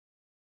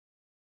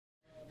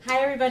Hi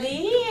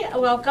everybody,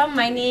 welcome.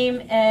 My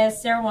name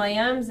is Sarah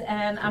Williams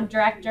and I'm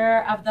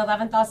director of the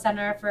Leventhal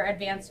Center for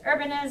Advanced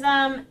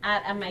Urbanism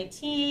at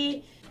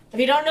MIT. If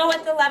you don't know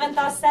what the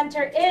Leventhal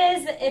Center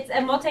is, it's a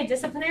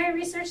multidisciplinary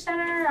research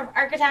center of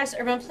architects,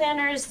 urban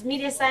planners,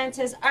 media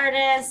scientists,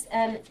 artists,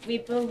 and we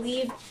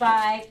believe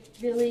by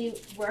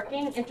really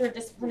working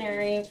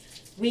interdisciplinary,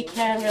 we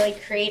can really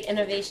create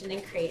innovation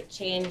and create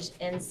change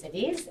in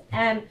cities.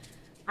 And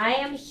I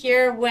am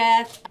here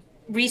with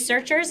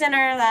researchers in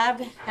our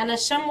lab, Hannah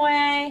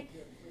Shumway,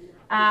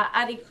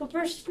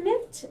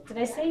 Kupershmidt. Did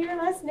I say your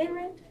last name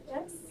right?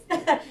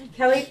 Yes.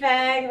 Kelly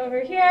Fang over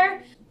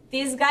here.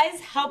 These guys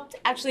helped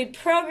actually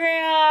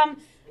program,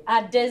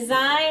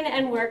 design,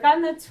 and work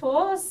on the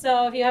tool.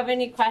 So if you have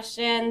any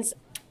questions,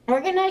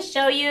 we're going to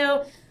show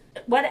you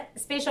what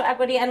Spatial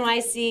Equity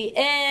NYC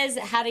is,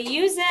 how to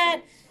use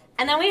it,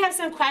 and then we have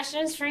some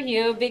questions for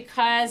you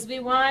because we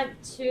want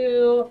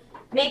to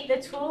make the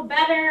tool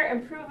better,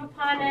 improve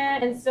upon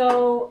it. And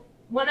so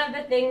one of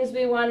the things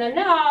we want to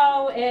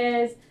know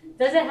is,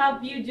 does it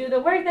help you do the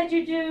work that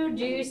you do?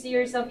 Do you see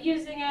yourself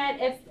using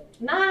it? If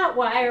not,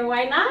 why or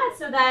why not?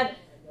 So that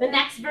the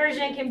next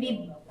version can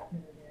be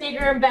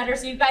bigger and better.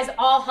 So you guys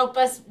all help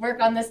us work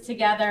on this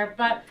together.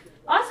 But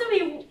also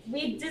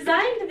we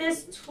designed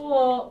this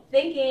tool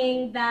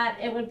thinking that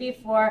it would be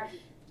for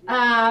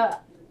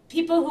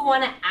people who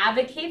want to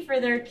advocate for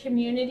their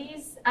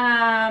communities.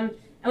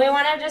 And we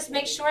want to just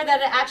make sure that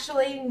it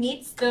actually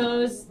meets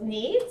those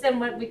needs and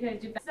what we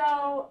could do better.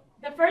 So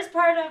the first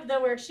part of the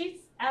worksheets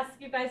asks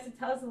you guys to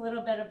tell us a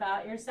little bit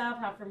about yourself,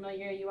 how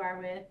familiar you are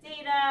with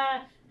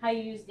data, how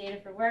you use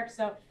data for work.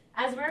 So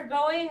as we're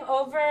going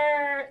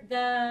over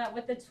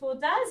what the tool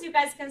does, you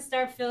guys can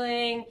start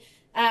filling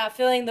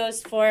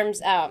those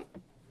forms out.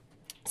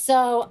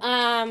 So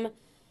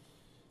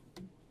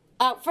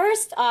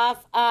first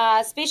off,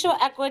 Spatial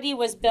Equity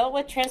was built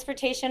with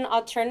transportation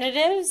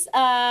alternatives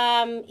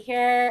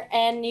here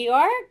in New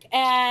York,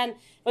 and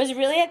it was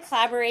really a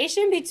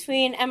collaboration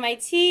between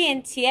MIT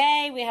and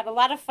TA. We had a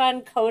lot of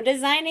fun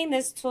co-designing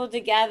this tool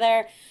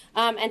together,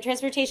 and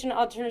transportation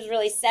alternatives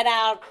really set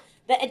out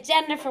the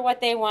agenda for what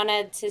they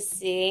wanted to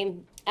see.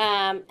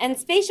 And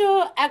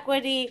Spatial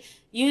Equity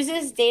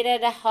uses data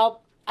to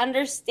help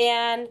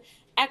understand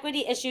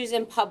equity issues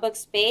in public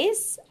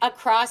space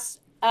across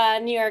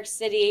New York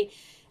City.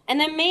 And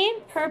the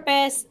main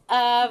purpose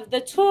of the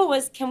tool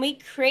was, can we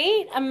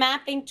create a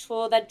mapping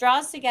tool that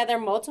draws together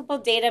multiple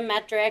data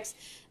metrics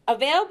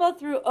available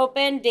through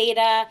open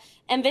data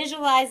and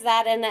visualize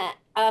that in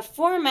a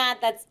format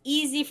that's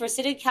easy for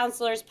city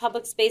councilors,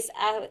 public space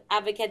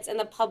advocates, and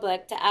the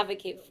public to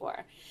advocate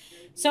for.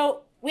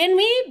 So when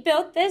we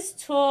built this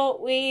tool,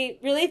 we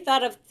really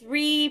thought of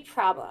three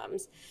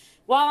problems.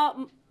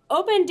 While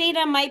open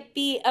data might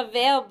be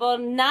available,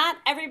 not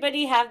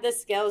everybody have the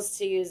skills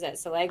to use it.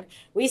 So like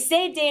we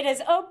say data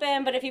is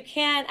open, but if you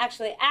can't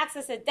actually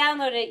access it,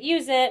 download it,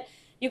 use it,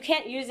 you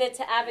can't use it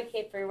to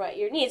advocate for what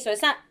you need. So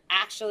it's not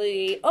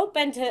actually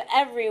open to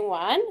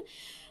everyone.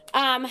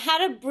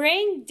 How to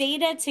bring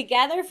data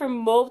together from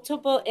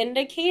multiple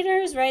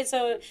indicators, right?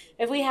 So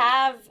if we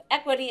have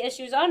equity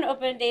issues on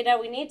open data,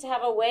 we need to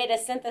have a way to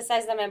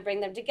synthesize them and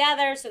bring them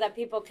together so that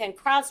people can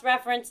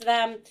cross-reference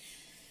them.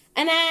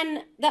 And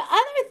then the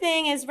other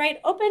thing is, right,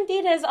 open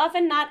data is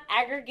often not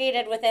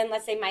aggregated within,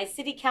 let's say, my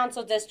city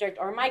council district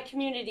or my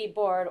community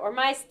board or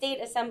my state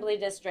assembly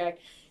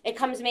district. It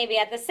comes maybe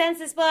at the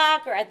census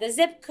block or at the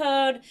zip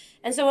code.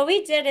 And so what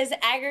we did is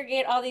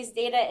aggregate all these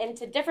data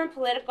into different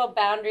political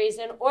boundaries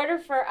in order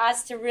for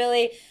us to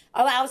really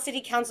allow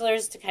city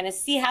councilors to kind of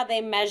see how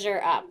they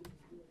measure up.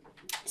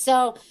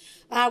 So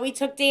we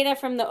took data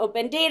from the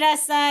Open Data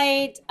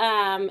site,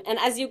 and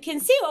as you can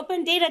see,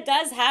 Open Data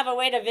does have a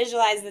way to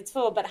visualize the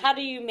tool, but how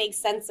do you make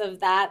sense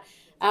of that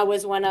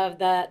was one of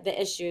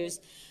the issues.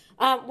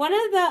 One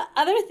of the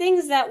other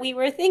things that we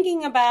were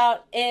thinking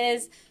about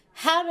is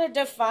how to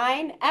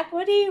define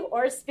equity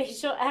or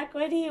spatial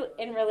equity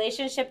in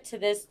relationship to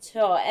this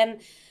tool.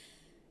 And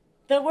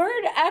the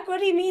word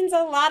equity means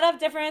a lot of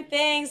different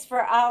things for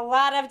a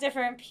lot of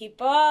different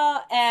people,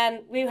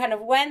 and we kind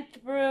of went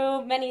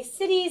through many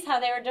cities, how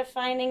they were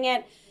defining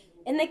it.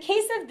 In the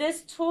case of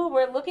this tool,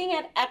 we're looking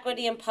at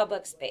equity in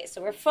public space.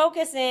 So we're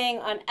focusing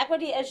on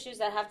equity issues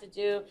that have to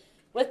do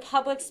with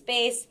public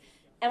space.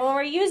 And when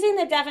we're using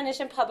the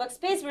definition public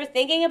space, we're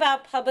thinking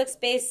about public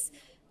space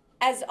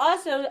as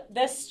also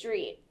the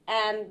street.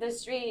 And the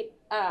street,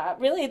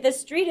 really, the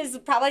street is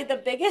probably the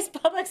biggest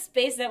public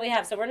space that we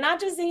have. So we're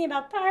not just thinking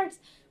about parks,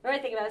 we're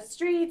thinking about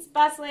streets,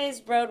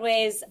 busways,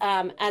 roadways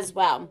as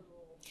well.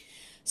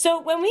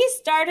 So when we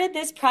started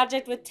this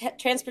project with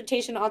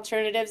transportation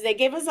alternatives, they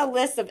gave us a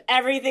list of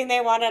everything they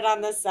wanted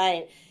on the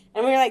site.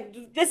 And we were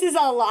like, this is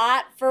a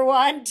lot for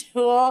one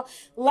tool.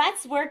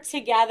 Let's work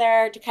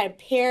together to kind of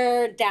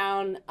pare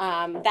down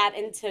that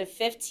into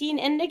 15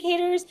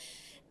 indicators.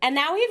 And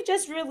now we've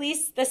just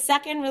released the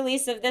second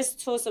release of this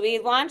tool. So we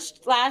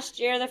launched last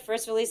year, the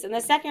first release, and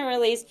the second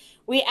release,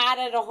 we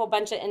added a whole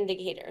bunch of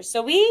indicators.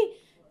 So we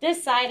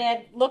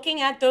decided,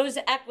 looking at those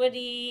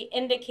equity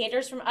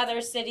indicators from other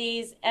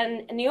cities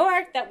and New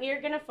York, that we are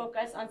going to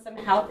focus on some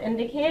health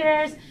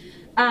indicators.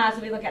 So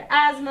we look at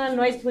asthma,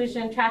 noise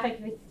pollution,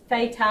 traffic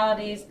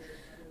fatalities.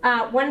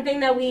 One thing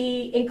that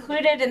we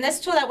included in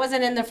this tool that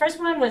wasn't in the first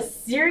one was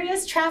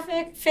serious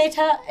traffic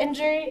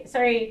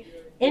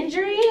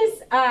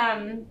injuries.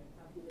 And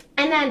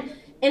then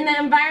in the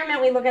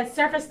environment, we look at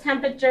surface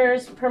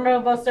temperatures,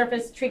 permeable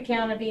surface tree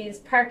canopies,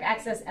 park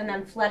access, and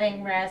then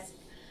flooding risk.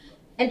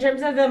 In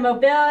terms of the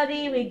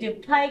mobility, we do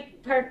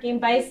parking,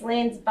 bike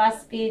lanes,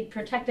 bus speed,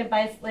 protected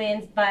bike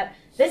lanes, but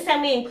this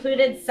time we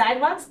included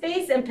sidewalk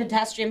space and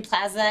pedestrian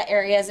plaza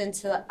areas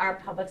into our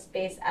public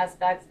space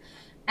aspects.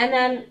 And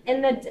then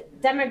in the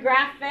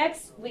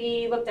demographics,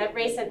 we looked at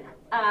race and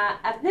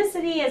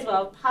ethnicity, as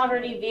well as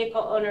poverty,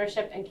 vehicle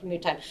ownership, and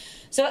commute time.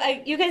 So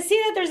you can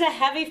see that there's a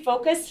heavy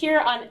focus here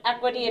on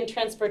equity and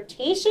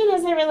transportation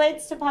as it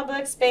relates to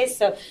public space.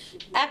 So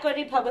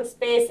equity, public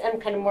space,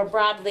 and kind of more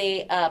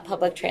broadly,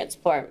 public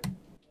transport.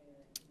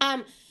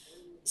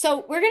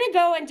 So we're going to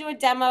go and do a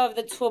demo of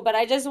the tool, but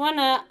I just want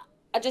to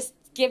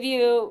give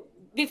you,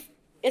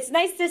 it's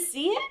nice to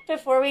see it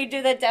before we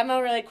do the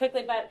demo really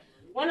quickly, but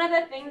one of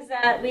the things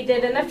that we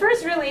did in the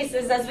first release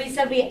is, as we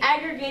said, we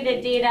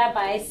aggregated data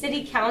by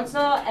city council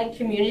and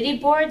community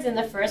boards in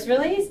the first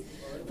release.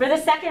 For the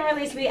second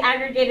release, we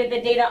aggregated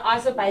the data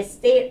also by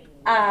state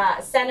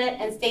Senate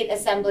and state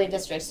assembly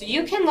districts. So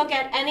you can look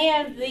at any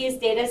of these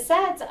data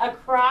sets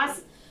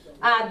across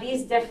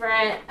these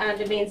different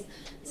domains.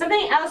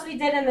 Something else we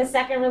did in the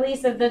second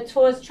release of the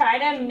tool is try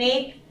to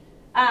make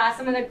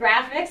some of the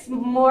graphics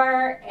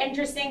more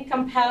interesting,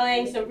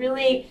 compelling. So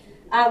really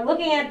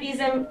looking at these,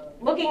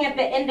 looking at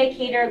the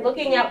indicator,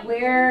 looking at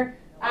where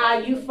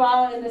you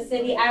fall in the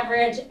city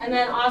average, and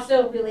then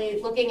also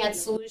really looking at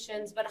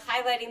solutions, but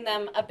highlighting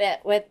them a bit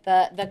with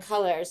the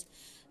colors.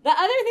 The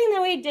other thing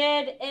that we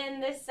did in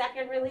this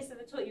second release of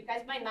the tool, you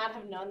guys might not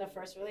have known the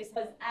first release,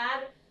 was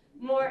add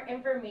more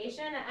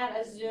information at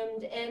a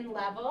zoomed in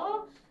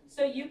level.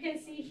 So you can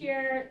see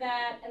here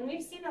that, and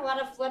we've seen a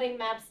lot of flooding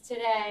maps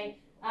today,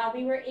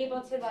 we were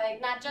able to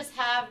not just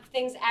have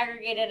things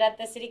aggregated at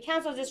the city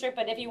council district,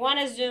 but if you want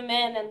to zoom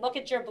in and look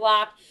at your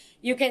block,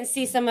 you can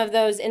see some of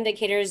those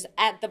indicators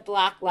at the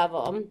block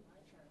level.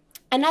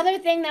 Another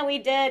thing that we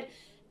did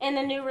in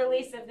the new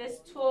release of this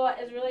tool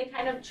is really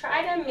kind of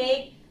try to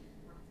make,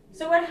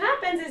 so what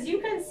happens is you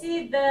can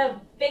see the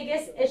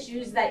biggest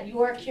issues that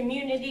your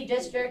community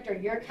district or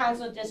your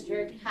council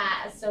district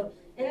has. So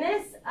in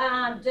this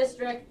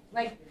district,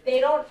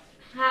 they don't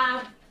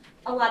have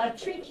a lot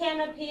of tree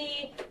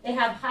canopy, they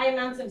have high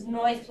amounts of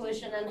noise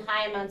pollution and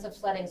high amounts of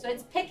flooding. So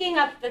it's picking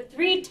up the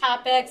three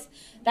topics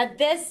that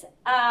this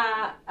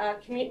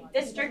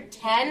District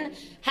 10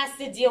 has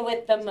to deal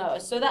with the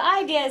most. So the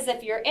idea is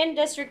if you're in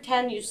District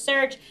 10, you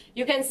search,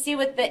 you can see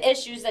what the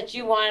issues that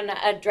you want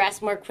to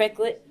address more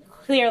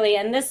clearly,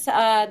 and this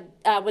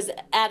was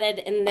added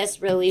in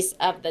this release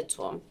of the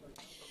tool.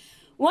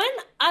 One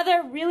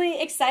other really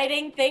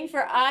exciting thing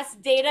for us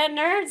data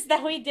nerds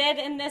that we did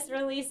in this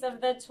release of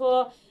the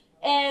tool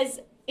is,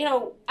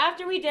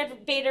 after we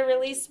did beta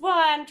release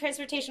 1,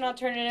 Transportation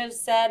Alternatives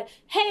said,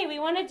 hey, we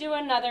want to do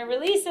another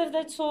release of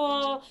the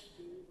tool.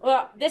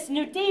 Well, this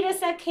new data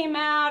set came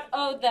out.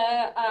 Oh,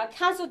 the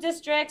council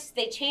districts,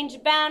 they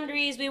changed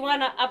boundaries. We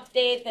want to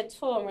update the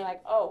tool. And we're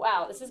like, oh,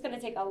 wow, this is going to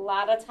take a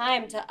lot of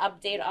time to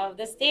update all of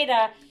this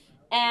data.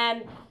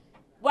 And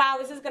wow,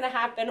 this is going to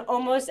happen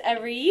almost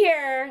every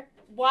year.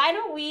 Why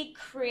don't we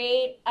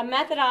create a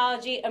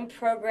methodology and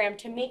program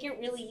to make it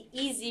really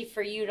easy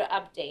for you to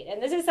update?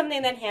 And this is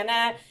something that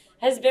Hannah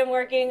has been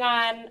working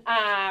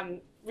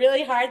on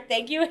really hard.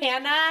 Thank you,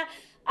 Hannah.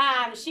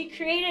 She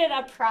created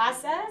a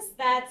process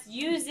that's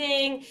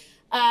using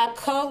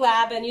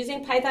Colab and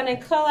using Python and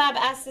Colab,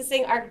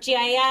 accessing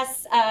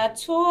ArcGIS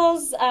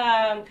tools,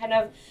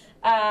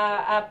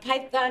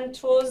 Python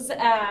tools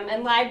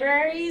and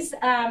libraries.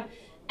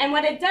 And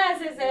what it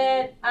does is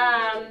it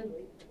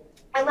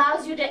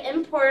allows you to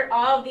import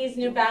all of these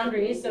new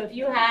boundaries. So if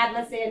you had,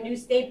 let's say, a new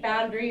state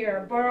boundary or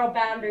a borough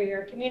boundary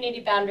or a community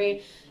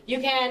boundary, you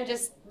can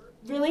just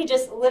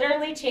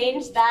literally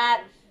change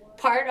that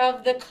part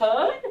of the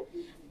code,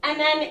 and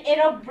then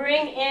it'll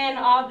bring in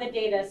all the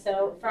data.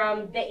 So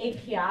from the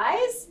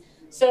APIs,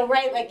 so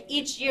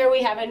each year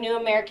we have a new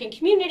American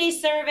Community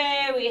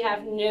Survey, we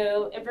have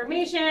new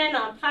information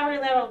on poverty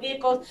level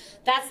vehicles,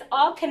 that's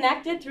all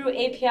connected through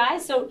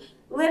APIs. So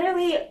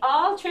literally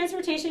all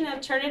Transportation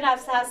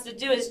Alternatives has to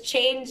do is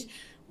change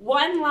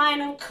one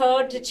line of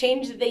code to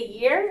change the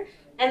year,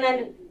 and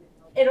then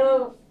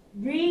it'll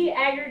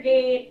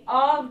re-aggregate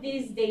all of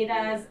these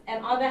data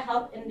and all the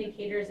health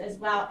indicators as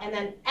well, and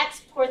then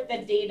export the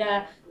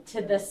data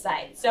to the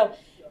site. So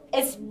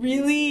it's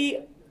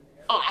really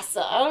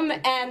awesome,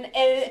 and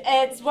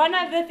it's one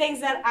of the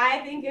things that I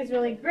think is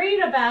really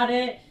great about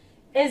it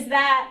is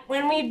that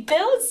when we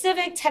build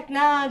civic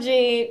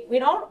technology, we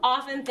don't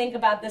often think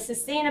about the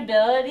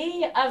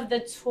sustainability of the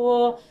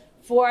tool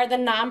for the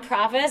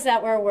nonprofits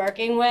that we're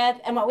working with.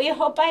 And what we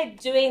hope by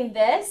doing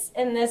this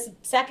in this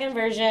second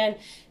version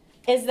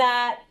is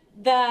that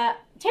the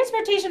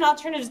transportation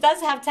alternatives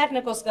does have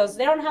technical skills.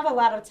 They don't have a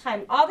lot of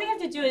time. All they have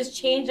to do is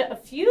change a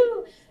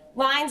few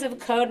lines of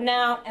code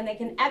now, and they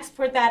can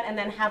export that and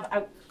then have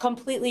a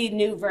completely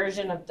new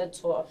version of the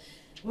tool.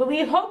 What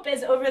we hope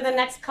is over the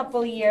next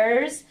couple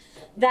years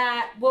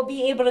that we'll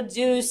be able to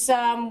do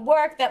some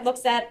work that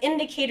looks at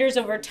indicators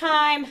over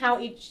time, how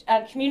each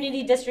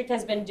community district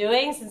has been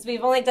doing. Since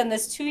we've only done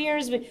this 2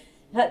 years,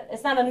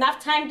 it's not enough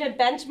time to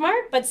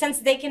benchmark, but since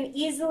they can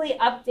easily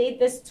update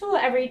this tool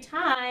every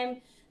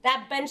time,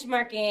 that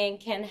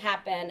benchmarking can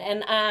happen.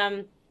 And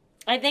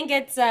I think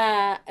it's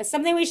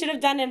something we should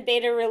have done in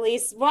beta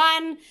release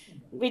 1.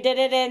 We did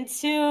it in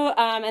 2,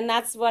 and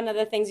that's one of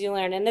the things you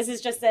learn. And this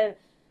is just a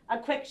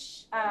quick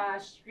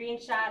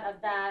screenshot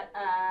of that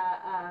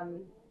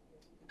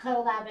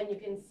collab, and you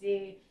can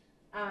see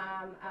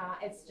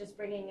it's just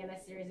bringing in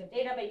a series of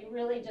data, but you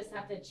really just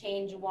have to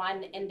change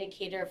one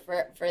indicator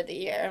for the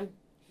year.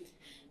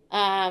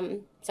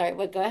 Sorry,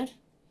 what? Go ahead.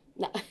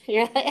 No,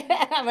 you're like,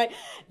 I'm like,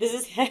 this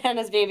is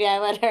Hannah's baby.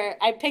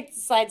 I picked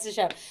slides to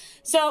show.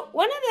 So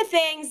one of the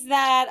things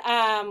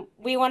that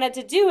we wanted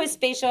to do is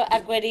spatial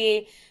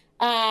equity.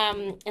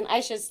 And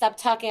I should stop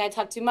talking. I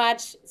talk too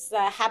much. It's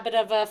the habit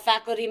of a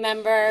faculty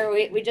member.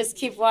 We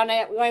just we want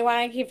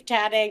to keep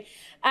chatting.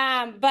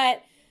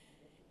 But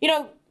you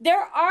know,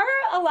 there are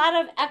a lot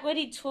of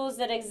equity tools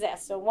that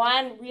exist. So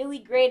one really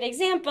great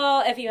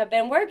example, if you have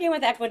been working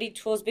with equity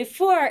tools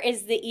before,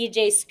 is the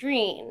EJ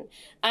screen.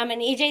 And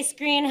EJ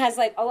screen has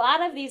like a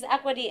lot of these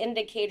equity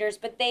indicators,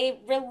 but they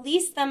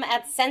release them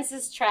at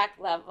census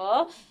tract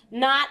level,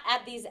 not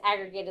at these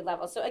aggregated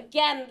levels. So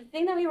again, the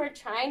thing that we were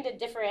trying to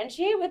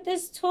differentiate with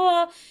this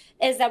tool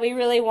is that we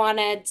really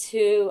wanted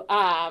to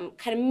kind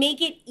of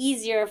make it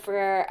easier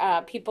for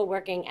people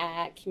working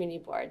at community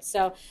boards.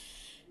 So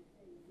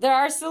there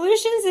are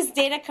solutions. Is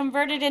data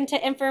converted into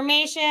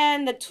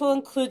information? The tool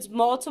includes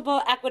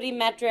multiple equity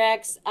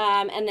metrics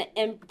and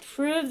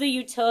improve the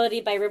utility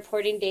by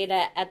reporting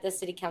data at the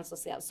city council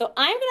scale. So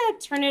I'm going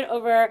to turn it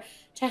over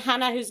to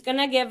Hannah, who's going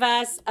to give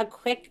us a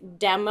quick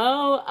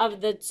demo of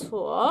the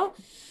tool.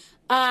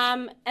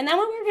 And then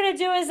what we're going to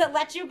do is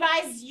let you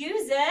guys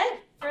use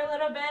it for a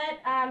little bit.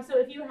 So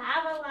if you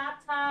have a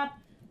laptop,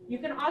 you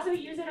can also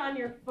use it on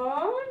your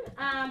phone.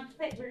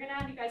 We're going to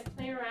have you guys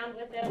play around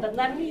with it. But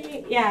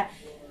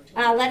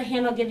let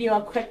Hannah give you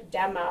a quick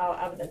demo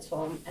of the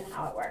tool and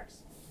how it works.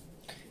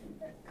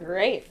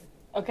 Great.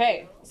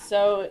 Okay,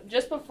 so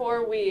just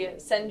before we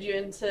send you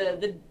into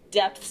the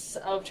depths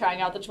of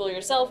trying out the tool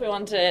yourself, we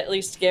want to at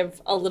least give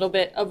a little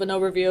bit of an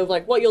overview of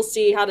like what you'll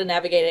see, how to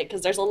navigate it,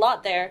 because there's a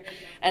lot there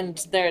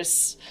and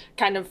there's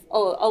kind of a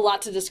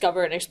lot to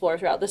discover and explore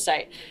throughout the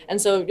site.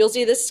 And so you'll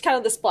see this is kind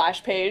of the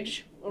splash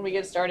page. When we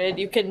get started,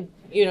 you can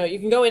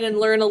go in and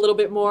learn a little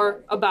bit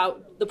more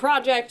about the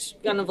project,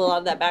 kind of a lot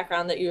of that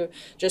background that you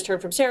just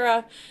heard from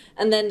Sarah.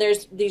 And then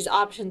there's these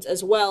options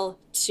as well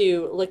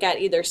to look at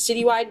either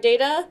citywide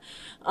data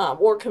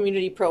or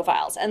community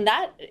profiles. And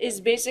that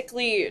is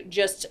basically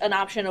just an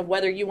option of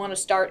whether you want to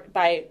start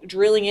by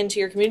drilling into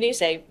your community.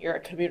 Say you're a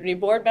community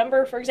board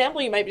member, for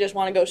example, you might just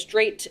want to go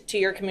straight to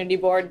your community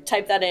board,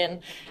 type that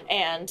in,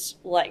 and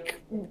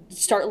like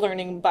start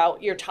learning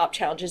about your top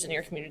challenges in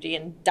your community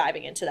and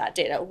diving into that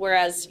data.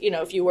 Whereas,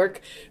 if you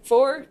work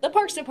for the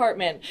Parks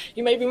Department,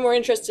 you might be more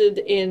interested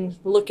in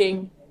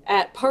looking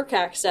at park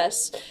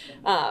access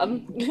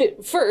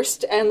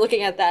first and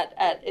looking at that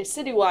at a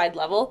citywide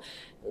level.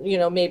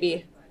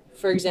 Maybe,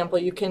 for example,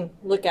 you can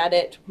look at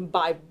it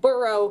by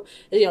borough.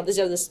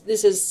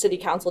 This is city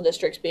council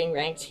districts being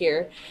ranked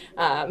here.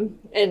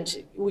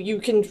 And you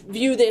can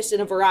view this in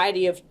a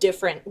variety of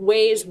different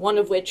ways, one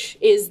of which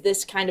is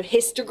this kind of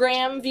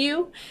histogram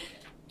view.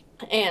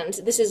 And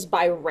this is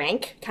by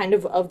rank kind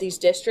of these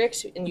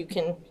districts, and you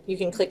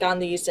can click on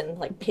these and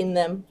like pin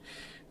them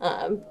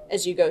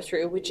as you go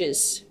through, which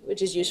is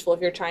useful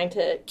if you're trying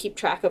to keep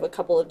track of a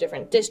couple of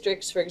different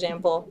districts, for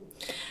example.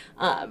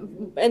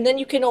 And then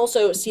you can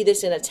also see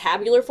this in a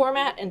tabular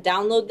format and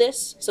download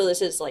this. So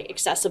this is like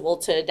accessible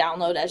to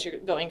download as you're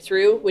going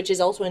through, which is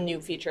also a new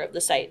feature of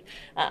the site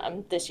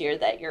this year,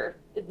 that you're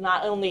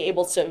not only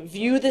able to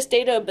view this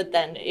data, but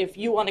then if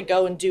you want to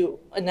go and do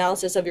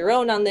analysis of your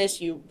own on this,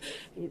 you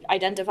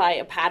identify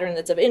a pattern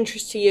that's of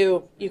interest to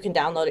you, you can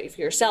download it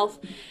for yourself.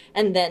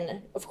 And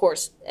then, of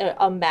course,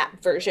 a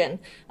map version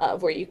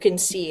where you can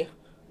see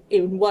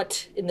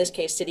in this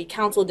case, city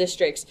council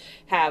districts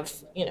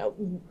have,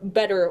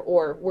 better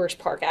or worse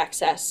park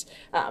access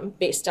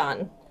based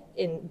on,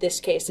 in this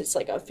case, it's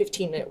like a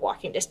 15-minute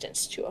walking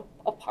distance to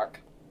a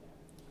park.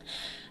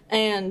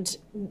 And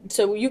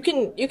so you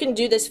can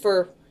do this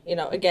for,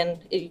 again,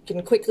 you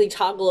can quickly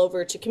toggle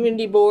over to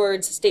community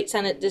boards, state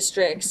senate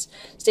districts,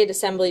 state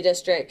assembly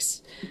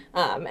districts.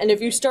 And if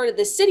you start at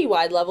this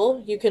citywide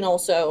level, you can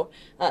also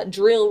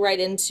drill right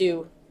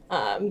into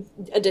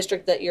a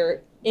district that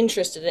you're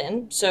interested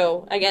in.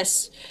 So I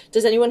guess,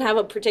 does anyone have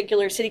a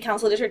particular city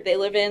council district they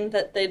live in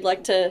that they'd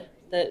like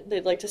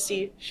to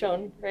see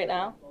shown right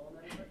now?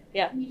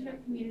 Yeah. Can you show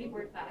community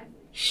board 5?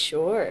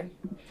 Sure.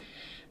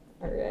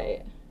 All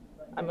right.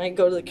 I might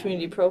go to the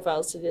community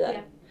profiles to do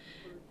that.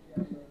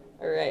 Yeah.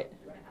 All right.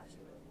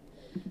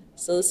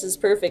 So this is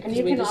perfect. And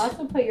you can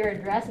also put your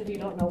address if you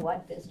don't know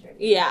what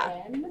district.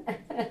 Yeah.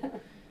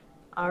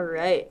 All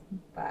right.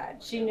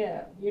 But she knew.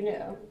 You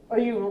knew. Or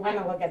you want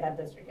to look at that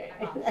district.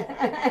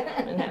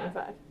 Manhattan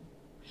 5.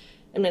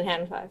 In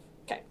Manhattan 5.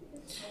 Okay.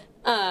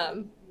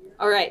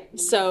 All right.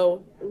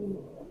 So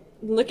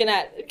looking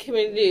at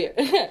Community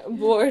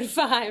Board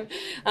 5,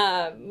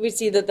 we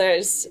see that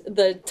there's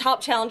the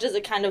top challenges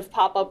that kind of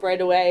pop up right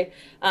away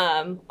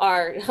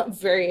are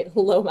very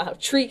low amount of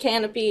tree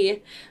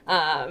canopy,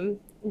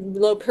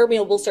 low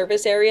permeable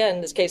surface area.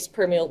 In this case,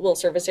 permeable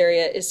surface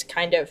area is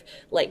kind of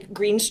like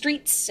green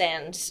streets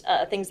and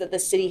things that the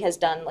city has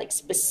done like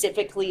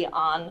specifically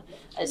on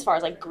as far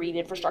as like green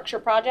infrastructure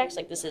projects.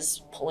 Like this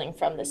is pulling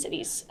from the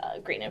city's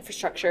green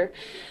infrastructure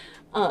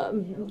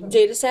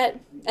data set,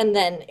 and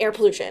then air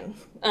pollution.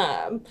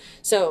 And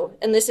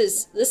this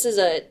is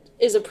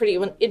a pretty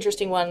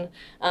pretty one,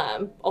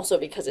 also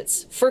because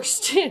it's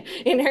first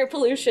in air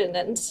pollution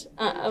and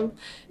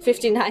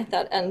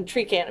 59th and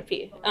tree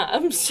canopy.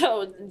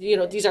 So, you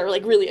know, these are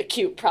like really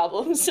acute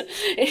problems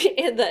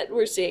that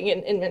we're seeing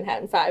in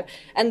Manhattan 5.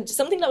 And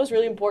something that was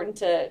really important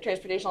to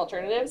transportation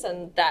alternatives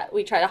and that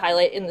we try to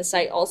highlight in the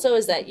site also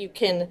is that you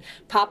can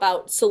pop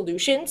out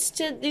solutions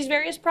to these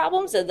various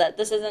problems, and that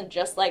this isn't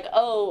just like,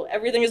 oh,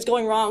 everything is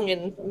going wrong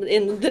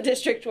in the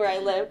district where I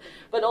live,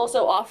 but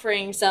also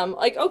offering some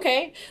like,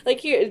 okay, like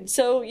here,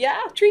 so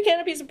yeah, tree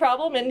canopy is a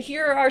problem, and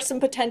here are some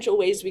potential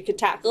ways we could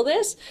tackle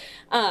this.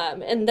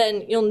 And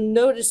then you'll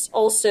notice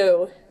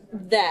also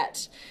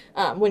that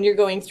when you're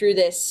going through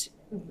this,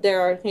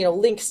 there are, you know,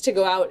 links to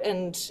go out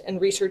and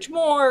research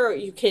more.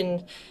 You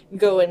can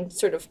go and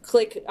sort of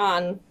click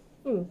on,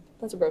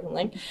 that's a broken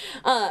link.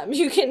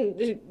 You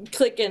can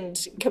click and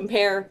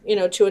compare, you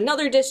know, to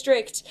another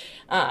district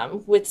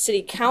with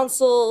city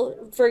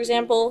council, for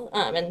example.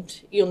 And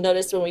you'll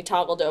notice when we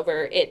toggled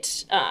over,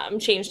 it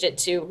changed it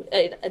to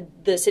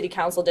the city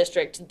council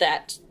district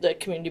that the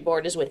community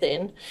board is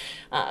within.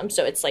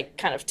 So it's like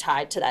kind of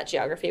tied to that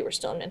geography. We're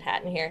still in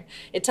Manhattan here.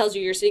 It tells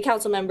you your city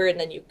council member, and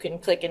then you can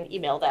click and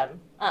email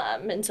them.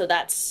 And so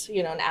that's,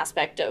 you know, an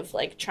aspect of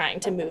like trying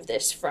to move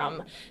this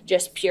from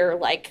just pure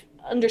like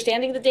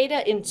understanding the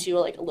data into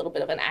like a little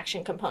bit of an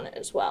action component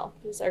as well.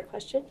 Is there a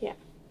question? Yeah.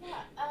 Yeah.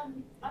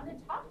 On the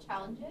top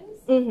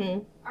challenges,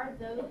 are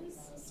those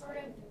sort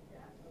of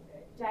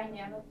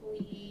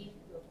dynamically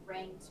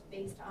ranked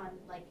based on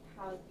like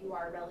how you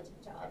are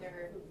relative to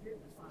other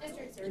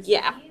districts or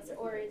cities,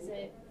 or is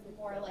it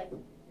more like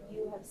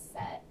you have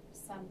set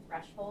some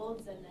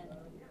thresholds and then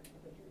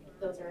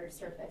those are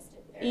surfaced?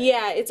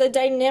 Yeah, it's a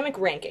dynamic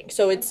ranking.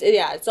 So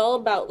it's all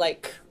about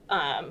like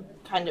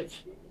kind of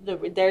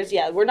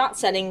we're not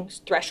setting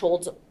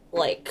thresholds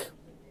like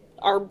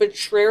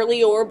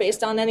arbitrarily or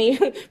based on any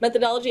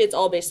methodology. It's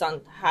all based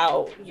on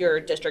how your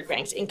district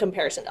ranks in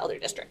comparison to other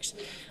districts.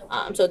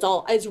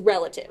 So it's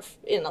relative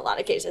in a lot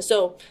of cases.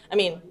 So, I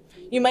mean,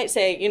 you might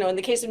say, you know, in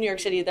the case of New York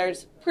City,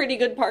 there's pretty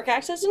good park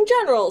access in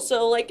general.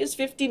 So, like, is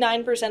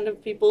 59%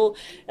 of people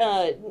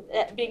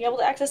being able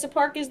to access a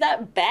park, is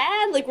that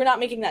bad? Like, we're not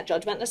making that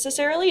judgment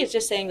necessarily. It's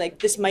just saying, like,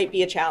 this might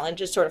be a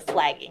challenge, is sort of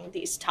flagging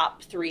these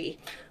top three,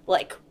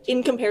 like,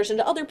 in comparison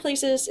to other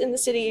places in the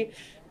city.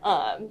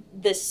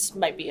 This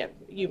might be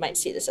you might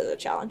see this as a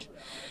challenge.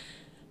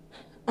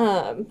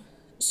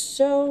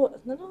 So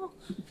then I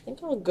think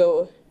I'll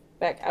go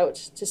back out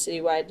to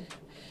citywide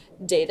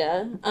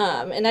data.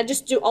 And I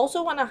just do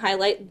also want to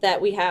highlight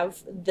that we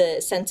have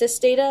the census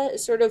data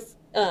sort of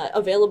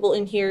available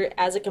in here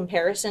as a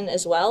comparison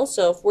as well.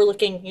 So if we're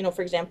looking, you know,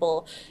 for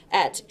example,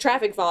 at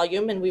traffic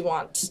volume, and we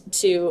want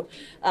to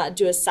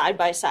do a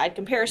side-by-side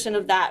comparison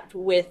of that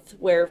with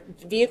where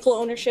vehicle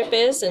ownership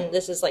is, and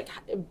this is like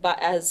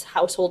as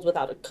households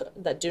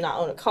that do not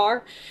own a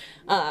car,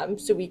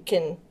 so we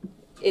can.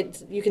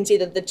 You can see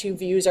that the two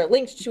views are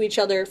linked to each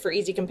other for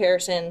easy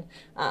comparison.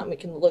 We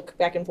can look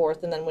back and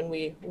forth, and then when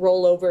we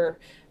roll over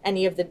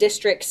any of the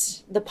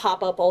districts, the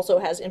pop-up also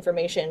has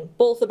information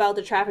both about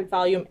the traffic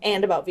volume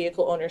and about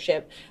vehicle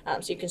ownership,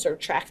 so you can sort of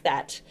track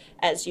that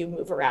as you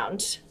move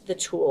around the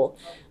tool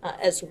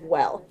as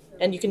well.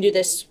 And you can do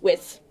this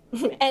with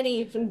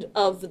any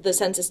of the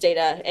census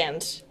data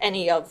and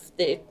any of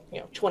the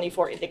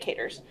 24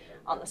 indicators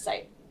on the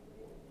site.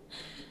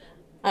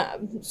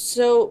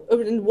 So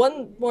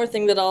one more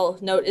thing that I'll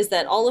note is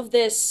that all of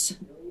this,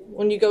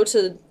 when you go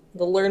to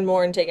the learn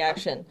more and take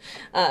action,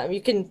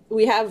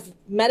 we have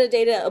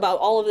metadata about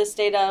all of this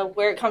data,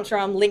 where it comes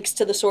from, links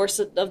to the source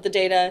of the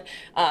data,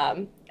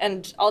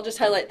 and I'll just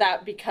highlight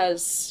that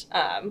because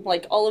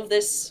like all of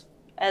this,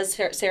 as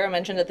Sarah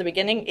mentioned at the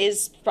beginning,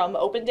 is from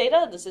open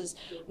data. This is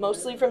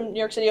mostly from New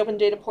York City Open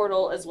Data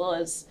Portal, as well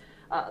as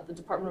the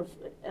Department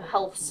of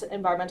Health's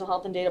Environmental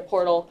Health and Data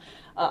Portal,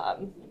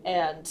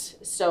 and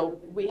so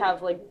we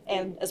have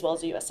and as well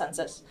as the U.S.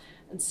 Census.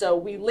 And so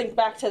we link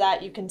back to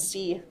that. You can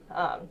see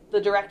the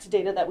direct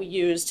data that we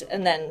used,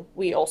 and then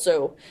we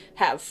also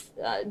have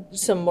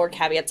some more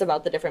caveats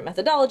about the different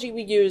methodology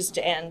we used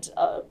and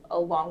a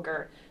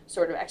longer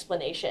sort of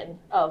explanation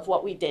of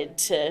what we did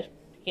to,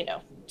 you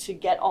know, to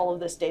get all of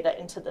this data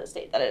into the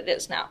state that it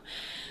is now.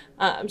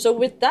 So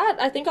with that,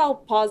 I think I'll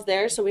pause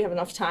there so we have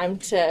enough time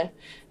to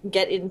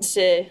get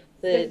into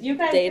the you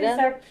guys data. Can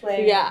start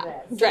playing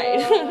with this. Right.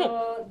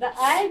 So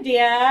the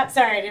idea,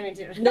 sorry, I didn't mean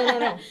to.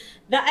 No.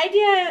 The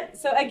idea,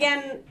 so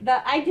again,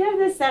 the idea of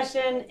this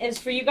session is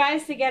for you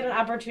guys to get an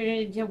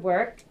opportunity to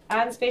work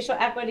on spatial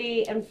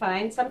equity and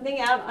find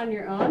something out on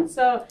your own.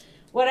 So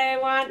what I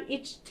want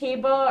each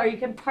table, or you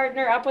can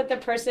partner up with the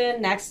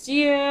person next to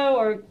you,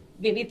 or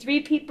maybe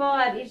 3 people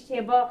at each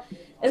table,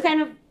 is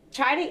kind of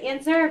try to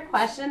answer a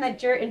question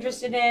that you're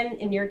interested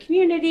in your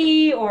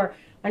community or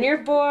on your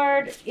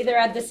board, either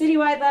at the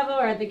citywide level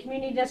or at the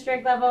community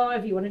district level,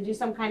 if you want to do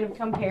some kind of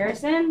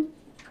comparison.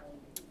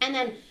 And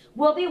then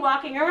we'll be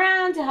walking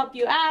around to help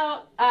you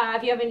out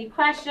if you have any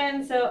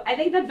questions. So I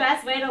think the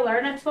best way to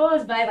learn a tool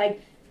is by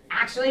like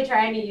actually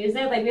trying to use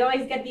it. Like we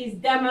always get these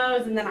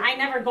demos and then I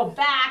never go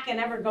back and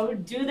never go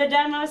do the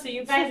demo. So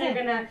you guys are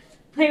gonna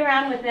play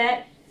around with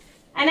it.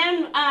 And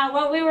then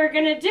what we were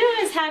gonna do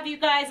is have you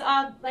guys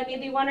all, like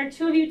maybe 1 or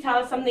 2 of you tell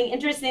us something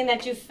interesting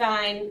that you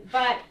find,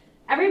 but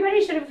everybody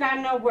should have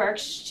gotten a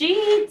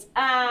worksheet.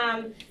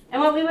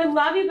 And what we would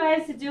love you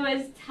guys to do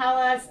is tell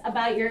us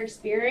about your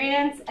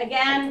experience.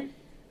 Again,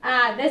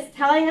 this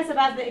telling us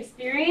about the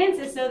experience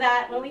is so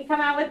that when we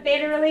come out with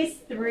beta release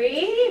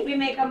 3, we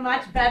make a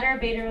much better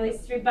beta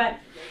release 3. But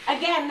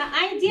again, the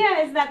idea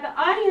is that the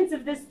audience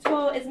of this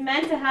tool is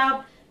meant to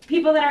help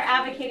people that are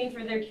advocating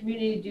for their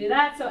community do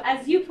that. So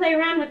as you play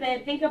around with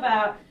it, think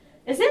about,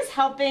 is this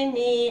helping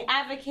me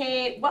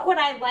advocate? What would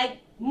I like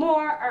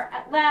more or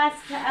less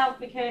to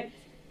advocate?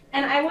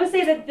 And I will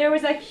say that there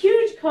was a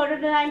huge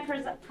co-design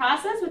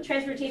process with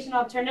Transportation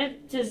Alternative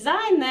to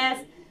design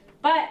this,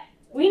 but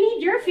we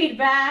need your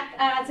feedback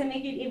to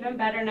make it even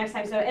better next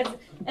time. So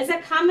it's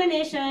a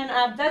combination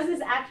of, does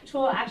this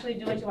tool actually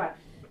do what you want?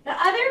 The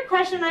other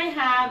question I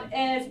have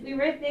is, we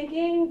were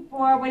thinking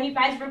for when you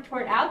guys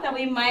report out that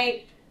we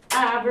might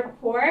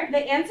record the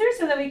answers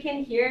so that we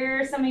can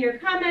hear some of your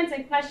comments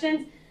and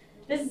questions.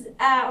 This,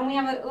 and we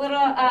have a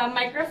little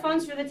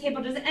microphones for the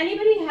table. Does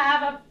anybody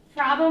have a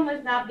problem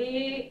with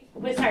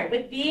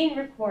with being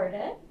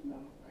recorded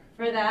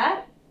for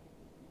that?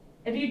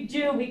 If you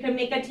do, we could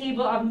make a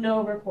table of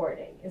no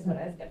recording, is what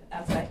I was gonna,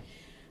 that's right.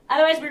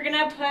 Otherwise, we're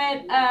gonna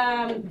put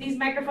these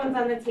microphones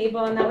on the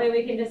table, and that way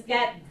we can just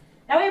get,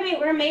 that way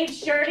we're made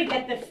sure to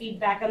get the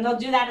feedback, and they'll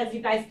do that as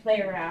you guys play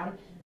around.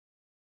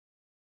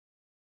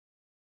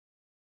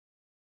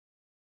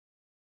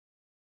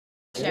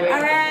 All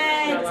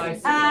right,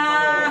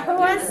 who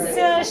wants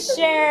to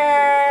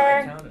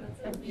share?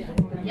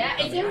 Yeah,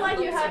 it seems like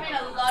you're having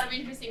a lot of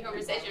interesting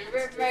conversations.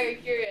 We're very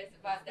curious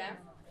about them.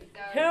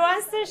 Who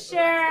wants to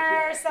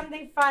share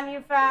something fun you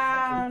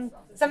found?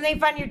 Something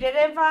fun you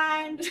didn't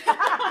find?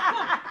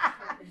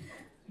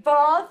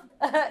 Both?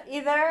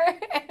 Either?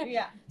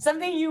 Yeah.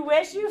 Something you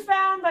wish you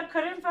found but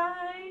couldn't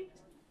find?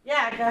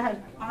 Yeah, go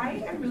ahead.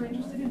 I am really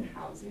interested in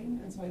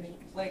housing, and so I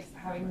think like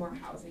having more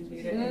housing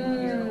data in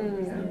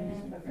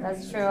here.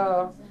 That's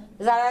true.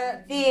 Is that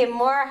a theme?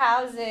 More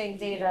housing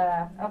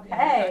data.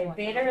 Okay,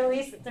 beta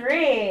release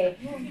 3.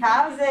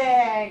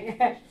 Housing.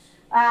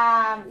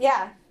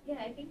 Yeah. Yeah,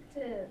 I think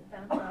to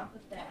bounce off of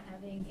that,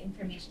 having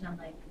information on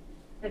like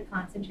the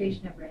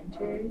concentration of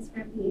renters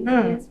from the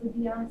areas would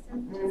be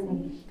awesome to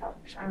see.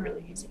 I'm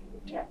really using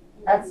it. Yeah,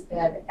 that's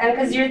good. And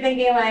because you're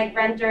thinking like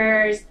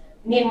renters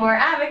need more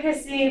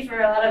advocacy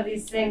for a lot of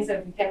these things, so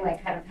if we can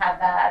like kind of have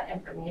that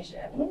information,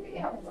 it would be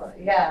helpful.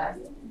 Yeah.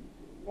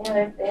 Any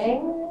other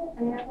thing?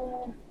 Any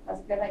other? That's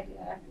a good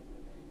idea.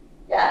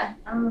 Yeah.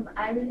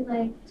 I really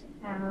liked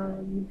how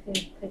you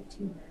could put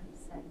 2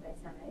 maps side by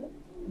side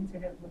and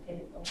sort of look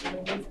at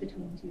overlays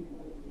between 2 things.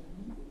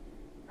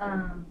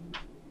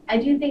 I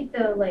do think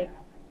though, like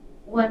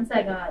once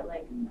I got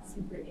like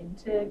super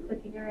into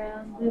clicking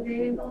around the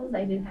variables,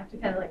 I did have to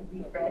kind of like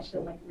refresh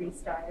and like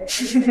restart at a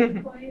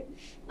certain point.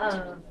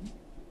 But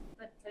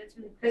it's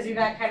really cool. Because you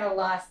got kind of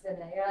lost in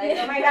it. You're like,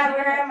 oh my God,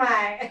 where am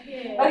I?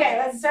 Yeah. Okay,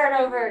 let's start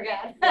over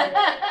again.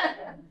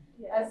 Yeah.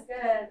 That's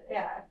good.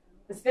 Yeah.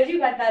 It's good you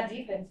got that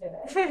deep into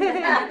it.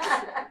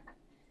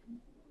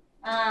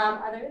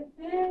 Other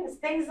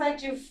things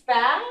that you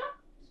found?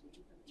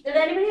 Did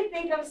anybody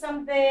think of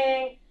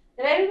something?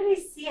 Did anybody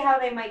see how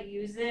they might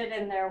use it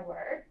in their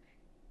work?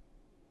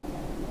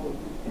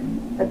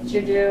 That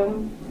you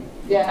do?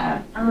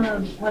 Yeah.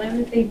 One of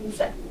the things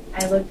that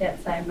I looked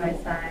at side by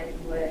side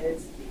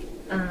was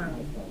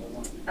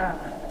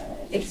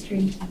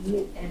extreme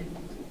heat and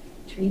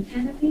tree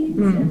canopies.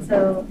 And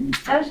so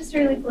that was just a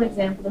really cool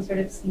example to sort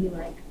of see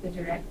like the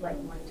direct like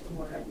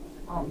one-to-one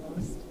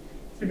almost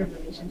sort of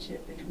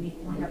relationship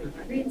between having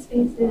more green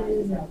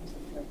spaces and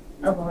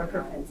a lower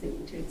propensity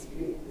to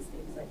experience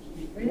things like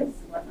heat risk.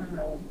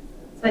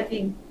 So I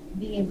think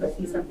being able to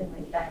see something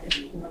like that is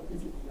cool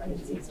because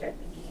you start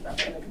thinking about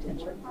like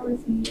potential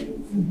policies,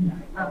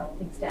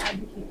 things to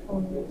advocate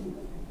for.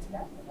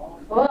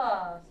 Cool.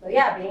 So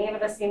yeah, being able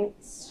to see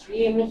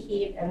extreme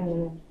heat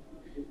and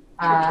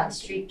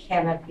street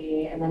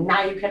canopy, and then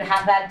now you could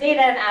have that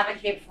data and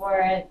advocate for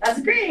it.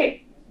 That's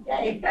great.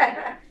 Yay.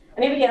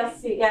 Anybody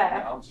else see?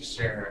 Yeah. I'll just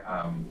share.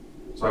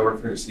 So I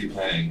work for city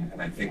planning,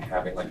 and I think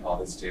having like all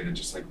this data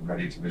just like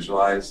ready to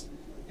visualize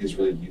is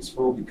really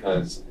useful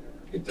because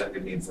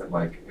it means that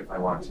like if I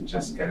want to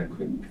just get a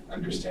quick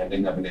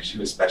understanding of an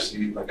issue,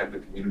 especially like at the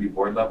community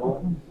board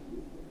level,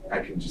 I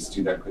can just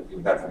do that quickly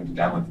without having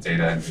to download the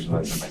data and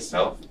visualize it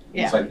myself.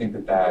 Yeah. So I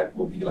think that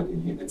will be like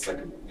it's like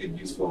a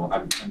useful.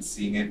 I'm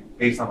seeing it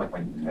based on like my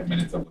 10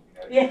 minutes of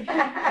looking at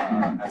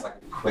it as like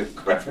a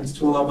quick reference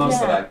tool almost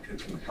that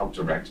can help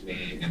direct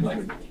me in like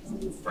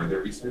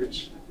further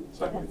research.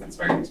 So I think that's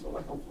very useful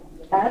and helpful.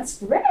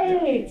 That's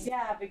great.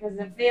 Yeah, because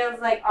it feels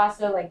like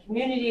also like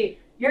community.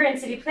 You're in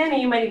city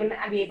planning, you might even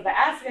be able to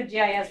ask a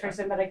GIS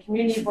person, but a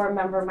community board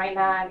member might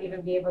not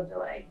even be able to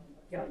like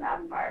go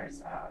that far.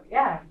 So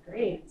yeah,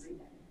 great.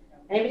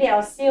 Anybody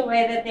else see a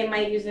way that they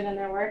might use it in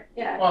their work?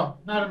 Yeah. Well,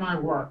 not in my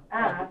work,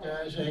 Ah. but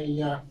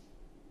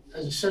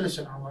as a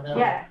citizen or whatever.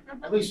 Yeah.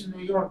 At least in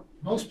New York,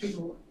 most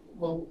people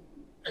will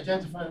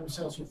identify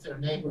themselves with their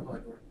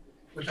neighborhood,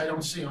 which I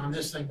don't see on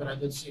this thing, but I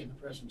did see in the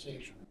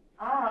presentation.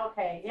 Oh,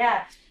 okay.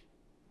 Yeah.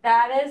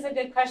 That is a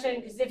good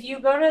question because if you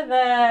go to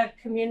the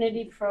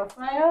community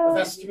profile, But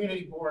that's the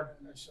community board.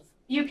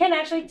 you can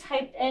actually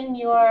type in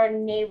your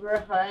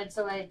neighborhood.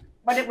 So like,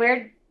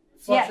 where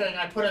Flushing,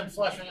 I put in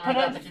Flushing, and I Put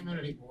got in- the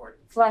community board.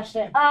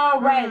 Flushing. Oh,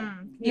 right.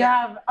 You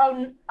yeah.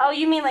 have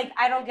you mean like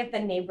I don't get the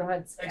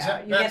neighborhoods.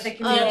 Exactly. You get That's the the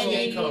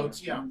community. NTA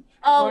codes, yeah.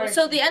 Oh,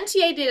 so the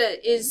NTA data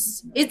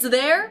it's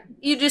there.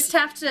 You just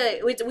have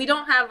to. We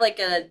don't have like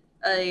a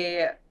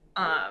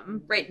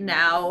right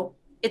now.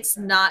 It's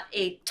not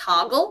a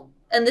toggle,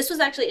 and this was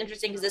actually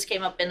interesting because this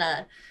came up in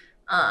a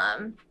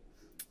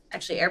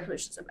actually air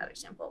pollution is a bad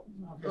example.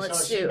 Okay,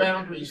 Let's so it's do.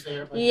 boundaries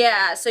there. But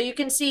Yeah, so you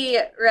can see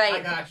I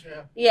right. got you.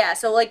 Yeah,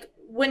 so like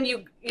when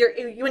you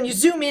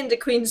zoom into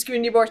Queens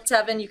Community Board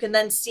 7, you can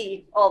then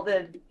see all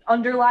the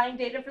underlying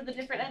data for the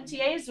different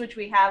NTAs, which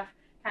we have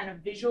kind of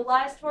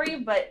visualized for you.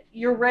 But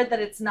you're right that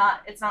it's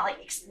not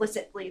like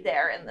explicitly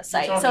there in the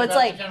site. You're So talking it's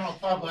about like the general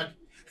public.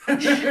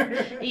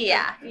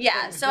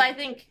 yeah. So I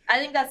think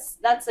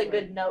that's a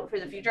good note for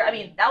the future. I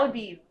mean,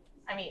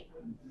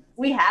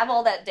 we have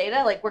all that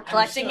data, like we're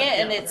collecting it,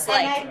 and it's And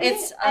like I think-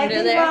 it's I under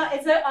think, there. well,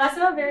 it's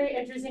also a very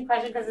interesting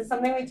question because it's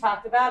something we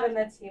talked about in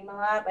the team a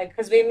lot. Like,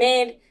 because we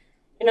made,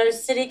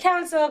 city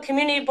council,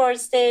 community board,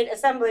 state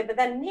assembly, but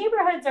then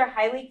neighborhoods are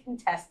highly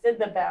contested,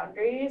 the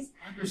boundaries.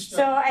 Understood.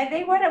 So I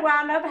think what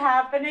wound up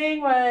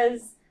happening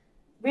was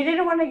we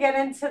didn't want to get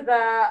into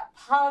the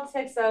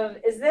politics of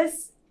is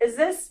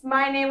this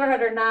my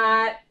neighborhood or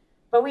not?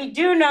 But we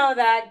do know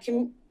that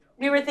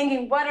we were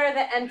thinking, what are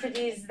the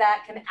entities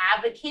that can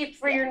advocate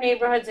for your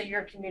neighborhood so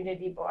your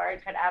community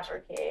board could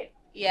advocate?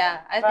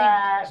 Yeah, I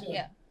But, think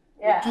yeah.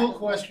 yeah. Dual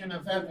question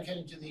of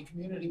advocating to the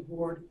community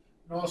board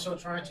and also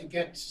trying to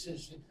get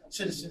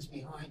citizens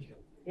behind you.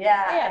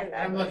 Yeah. And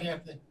I'm Exactly. looking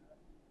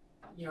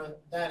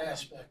at that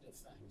aspect of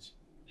things.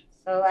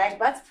 So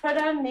let's put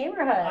on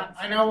neighborhoods.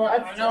 I know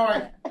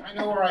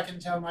where I can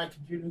tell my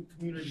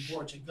community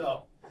board to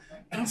go.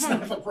 That's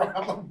not the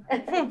problem.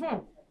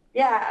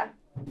 Yeah.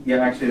 Yeah,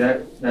 actually,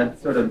 that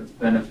sort of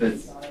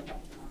benefits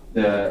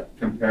the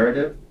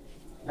comparative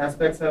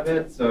aspects of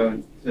it.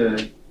 So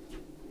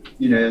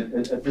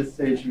at this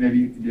stage, maybe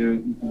you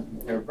can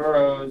compare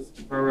boroughs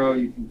to borough.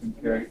 You can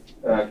compare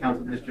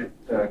council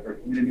district or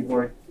community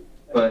board.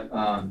 But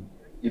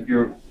if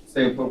you're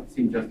say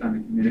focusing just on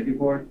the community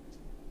board,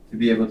 to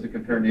be able to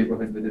compare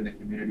neighborhoods within the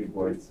community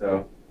board.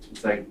 So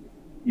it's like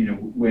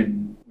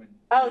when.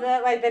 Oh,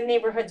 the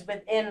neighborhoods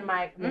within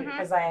my community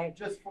because I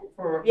Just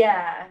for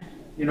yeah.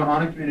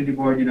 on a community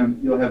board,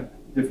 you'll have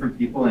different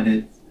people, and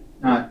it's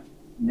not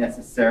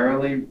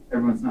necessarily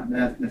everyone's not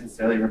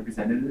necessarily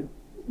represented.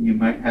 You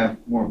might have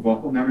more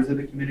vocal members of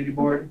the community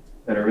board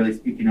that are really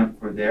speaking up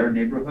for their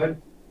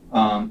neighborhood,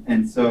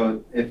 and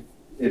so if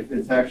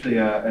it's actually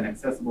an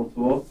accessible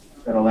tool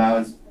that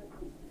allows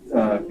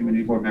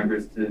community board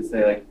members to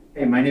say like,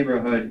 hey, my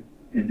neighborhood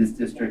in this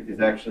district is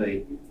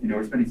actually,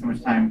 we're spending so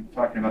much time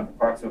talking about the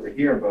parks over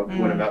here, but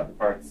what about the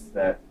parks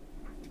that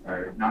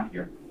are not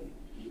here?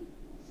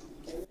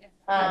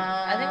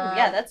 I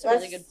think that's a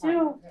really good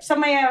point.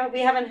 Somebody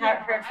we haven't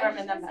heard from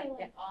in the on the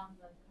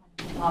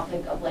kind of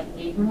topic of like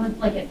neighborhoods,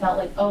 like it felt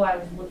like, oh, I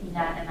was looking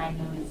at and I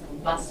noticed some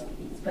bus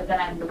speeds, but then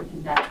I'm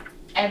looking that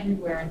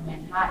everywhere in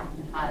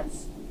Manhattan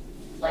has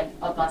like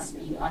a bus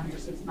speed under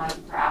 6 miles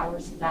per hour,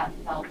 so that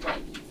felt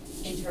like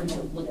in terms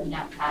of looking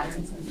at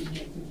patterns and being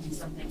able to do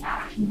something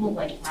actionable,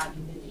 like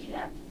having the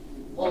data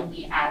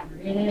only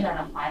aggregated at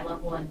a high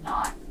level and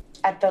not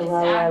at the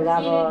lower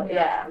level,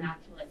 yeah. And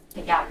have to like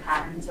pick out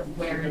patterns of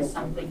where is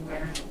something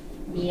where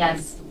me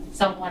as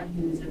someone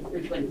who's a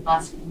frequent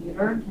bus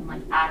commuter can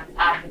like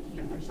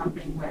advocate for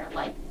something where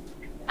like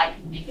I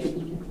can make a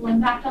meaningful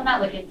impact on that.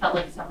 Like it felt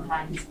like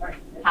sometimes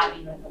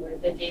having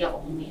the data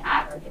only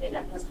aggregated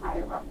at those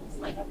higher levels,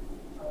 like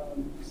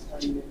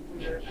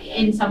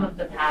in some of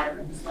the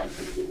patterns, like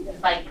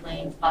bike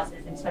lanes,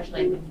 buses,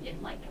 especially I think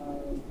in like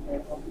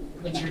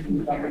when you're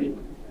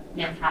comparing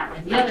Manhattan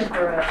and the other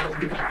boroughs,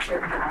 and have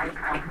certain patterns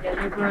on the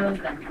other boroughs,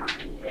 then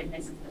it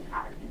misses the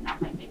pattern, and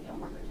that might make it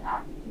harder to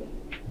advocate.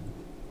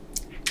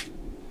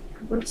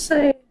 Let's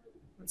say.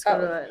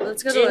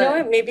 Let's go Do you to know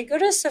what? Maybe go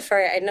to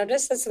Safari. I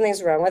noticed that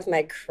something's wrong with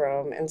my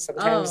Chrome, and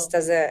sometimes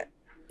does it.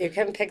 You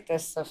can pick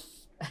this.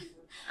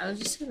 I was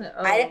just gonna.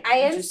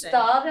 I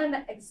installed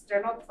an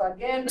external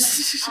plugin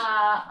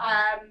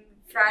on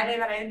Friday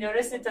that I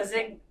noticed it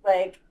doesn't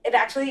it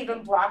actually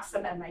even blocks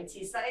some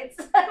MIT sites.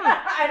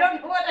 I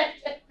don't know what I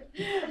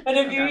did. But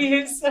if you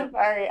use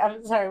Safari,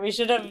 I'm sorry, we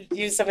should have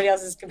used somebody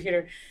else's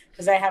computer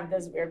because I have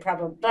this weird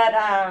problem.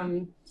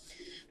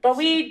 But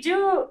we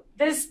do,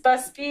 this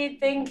bus speed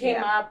thing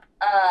came up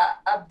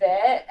a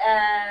bit,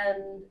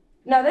 and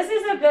no, this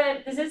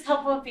is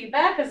helpful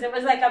feedback because it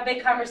was like a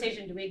big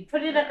conversation. Do we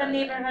put it at the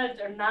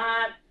neighborhoods or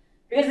not?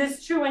 Because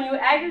it's true, when you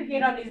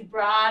aggregate on these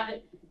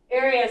broad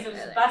areas of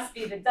bus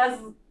speed, it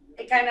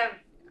kind of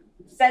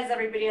says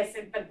everybody has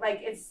to, but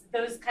it's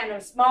those kind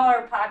of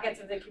smaller pockets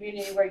of the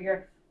community where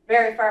you're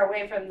very far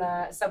away from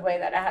the subway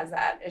that has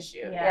that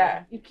issue.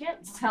 Yeah. You can't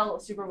tell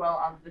super well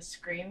on the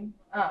screen,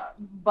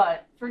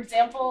 but for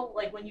example,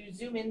 when you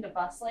zoom into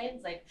bus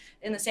lanes,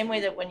 in the same way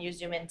that when you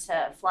zoom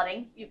into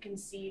flooding, you can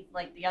see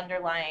the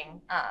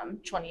underlying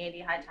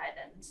 2080 high tide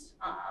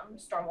and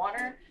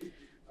stormwater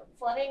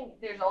flooding.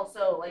 There's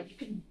also you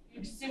can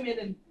zoom in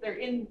and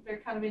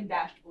they're kind of in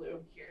dashed blue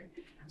here,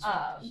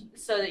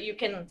 so that you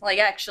can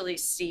actually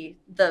see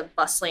the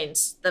bus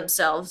lanes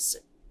themselves.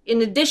 In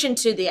addition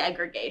to the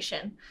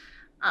aggregation,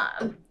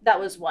 that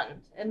was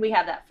one, and we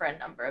have that for a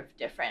number of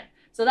different.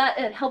 So that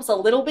it helps a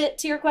little bit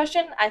to your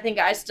question. I think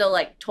I still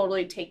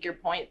totally take your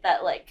point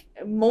that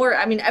more.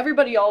 I mean,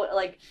 everybody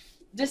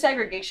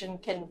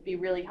disaggregation can be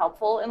really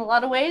helpful in a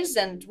lot of ways,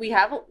 and we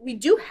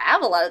do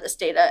have a lot of this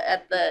data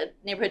at the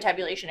neighborhood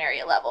tabulation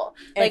area level.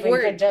 If we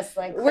could just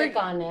click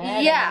on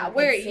it. Yeah,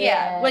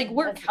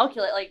 we're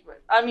calculate.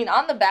 I mean,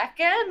 on the back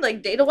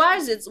end, data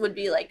wise, it would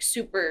be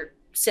super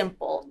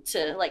simple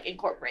to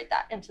incorporate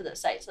that into the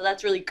site. So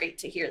that's really great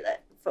to hear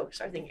that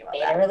folks are thinking about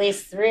that.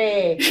 Release 3.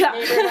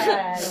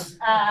 Neighborhood.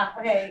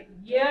 Okay,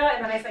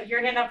 and then I said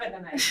your hand up, and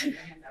then I said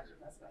your hand up.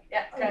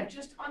 Yeah. Okay.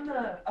 Just on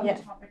the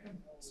topic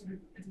of sort of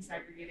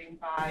disaggregating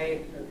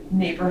by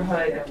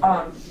neighborhood,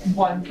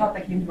 one thought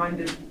that came to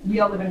mind is we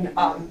all live in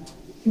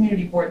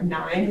Community Board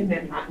 9 in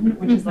Manhattan,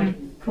 which is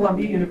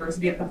Columbia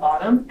University at the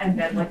bottom, and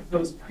then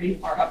goes pretty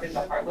far up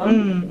into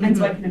Harlem. And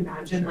so I can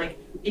imagine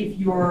if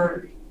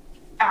you're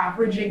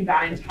averaging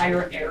that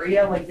entire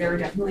area, there are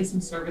definitely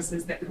some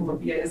services that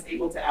Columbia is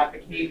able to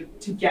advocate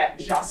to get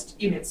just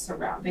in its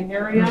surrounding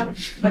area,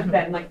 but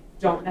then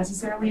don't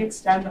necessarily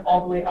extend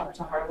all the way up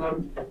to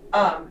Harlem.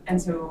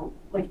 And so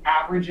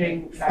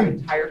averaging that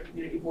entire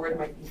community board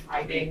might be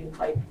hiding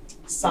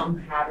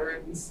some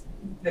patterns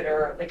that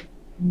are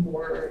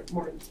more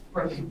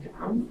broken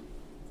down.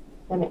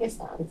 That makes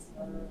sense.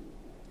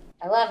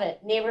 I love it.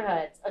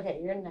 Neighborhoods.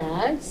 Okay, you're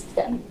next.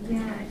 Yeah,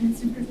 and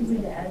super quickly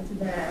to add to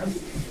that, I was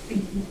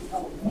thinking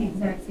the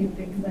exact same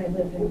thing because I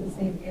live in the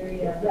same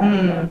area.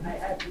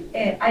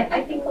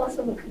 I think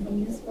also what could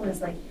be useful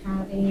is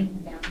having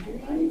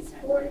boundaries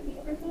for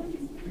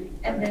neighborhoods,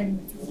 and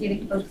then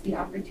giving folks the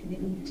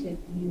opportunity to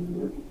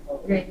view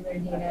granular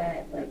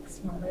data at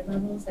smaller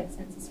levels, like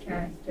census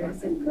tract or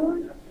zip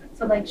code.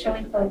 So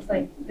showing folks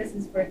this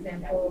is, for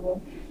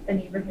example, the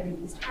neighborhood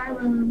of East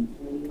Harlem.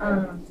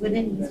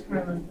 Within East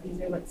Harlem, these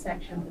are what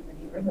sections of the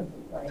neighborhood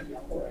look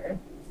like for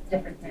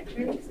different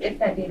metrics, if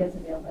that data is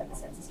available at the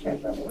census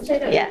tract level, which I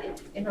know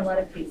in a lot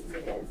of cases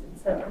it is. And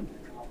so,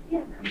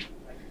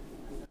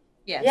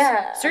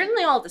 Yes.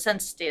 Certainly all the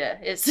census data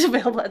is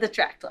available at the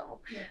tract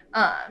level.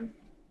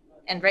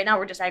 And right now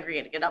we're just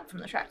aggregating it up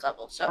from the tract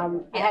level.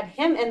 So I had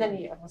him and then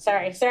you.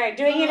 Sorry.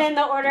 Doing it in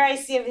the order I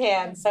see of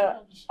hands. So,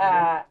 Just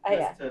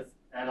to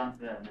add on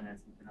to that, and then add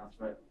something else.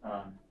 But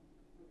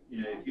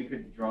if you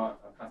could draw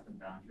a custom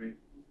boundary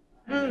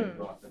and then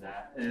go off of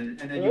that, and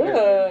then you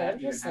don't have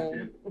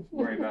to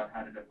worry about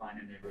how to define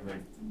a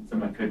neighborhood.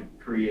 Someone could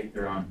create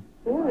their own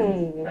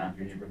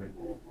boundary neighborhood.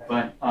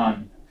 But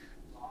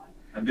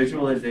a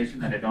visualization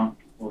that I don't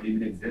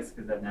believe it exists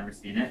because I've never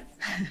seen it,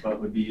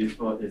 but would be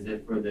useful is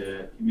it for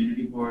the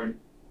community board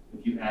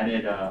if you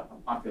added a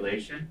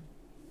population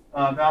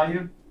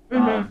value,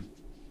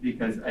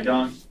 because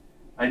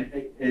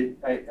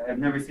I've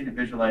never seen it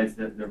visualize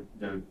the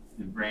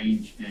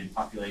range in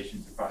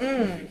populations across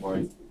community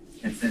boards,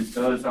 and since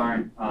those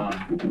aren't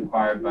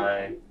required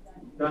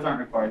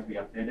to be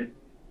updated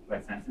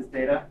by census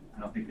data, I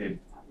don't think they've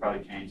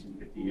probably changed in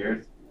 50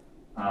 years.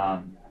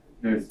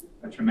 There's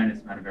a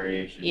tremendous amount of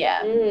variation.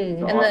 Yeah.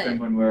 So often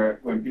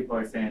when people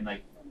are saying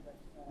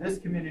this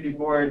community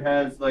board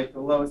has the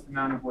lowest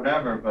amount of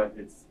whatever, but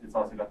it's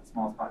also got the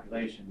smallest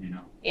population,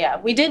 Yeah,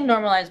 we did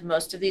normalize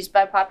most of these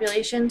by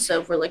population.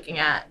 So if we're looking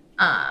at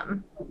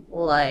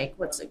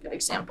what's a good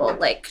example?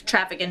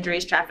 Traffic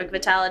injuries, traffic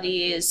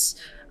fatalities,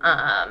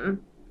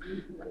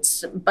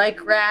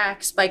 bike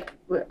racks,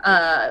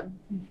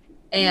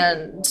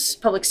 and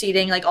public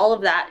seating, like all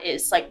of that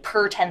is like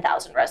per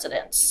 10,000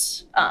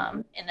 residents.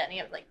 And any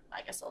of like,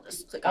 I guess I'll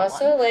just click on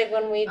Also, one. like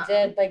when we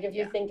did, like if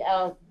you yeah. think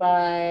out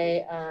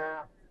by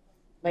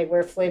like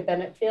where Floyd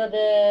Bennett Field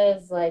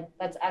is, like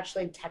that's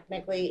actually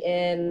technically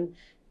in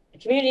the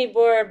community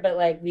board, but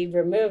like we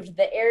removed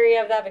the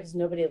area of that because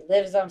nobody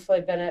lives on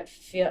Floyd Bennett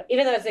Field,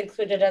 even though it's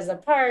included as a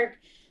park.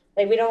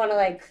 Like we don't want to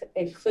like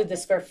include the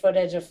square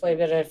footage of Floyd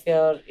Bennett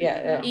Field.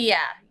 Yeah.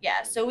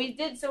 So we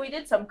did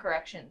some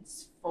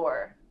corrections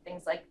for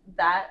things like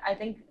that. I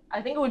think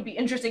it would be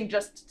interesting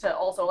just to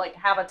also like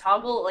have a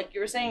toggle, like you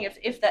were saying,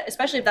 if that,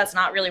 especially if that's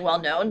not really well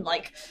known,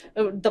 like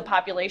the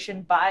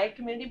population by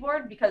community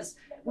board, because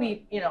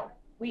we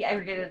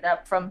aggregated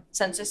that from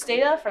census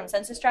data, from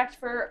census tract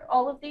for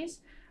all of these.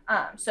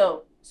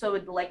 So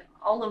it, like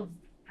all of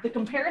the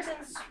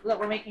comparisons that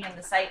we're making in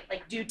the site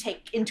like do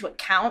take into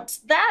account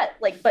that,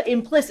 like, but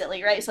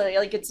implicitly, right? So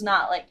like it's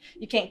not like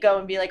you can't go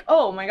and be like,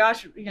 oh my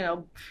gosh,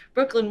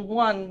 Brooklyn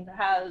 1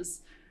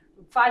 has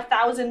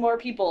 5,000 more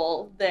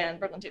people than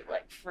Brooklyn 2,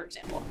 like, for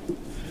example.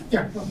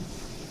 Yeah, well,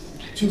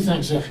 two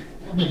things. Let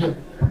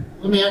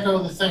me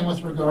echo the thing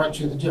with regard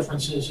to the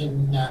differences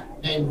in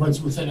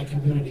neighborhoods within a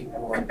community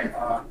board.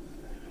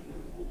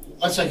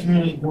 Let's say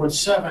community board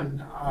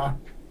 7,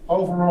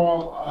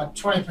 overall,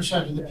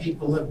 20% of the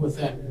people live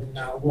within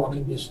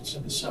walking distance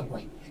of the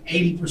subway.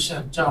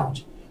 80%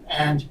 don't.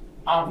 And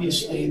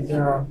obviously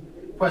there are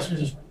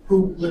questions of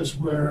who lives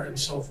where and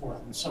so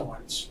forth and so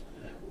on.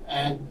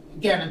 And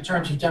again, in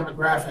terms of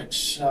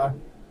demographics,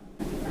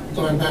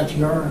 going back to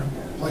your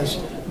place,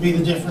 be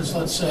the difference,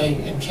 let's say,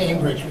 in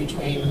Cambridge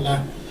between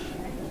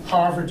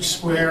Harvard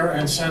Square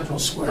and Central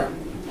Square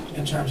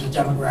in terms of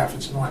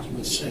demographics and what you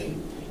would see.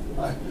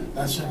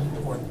 That's an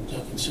important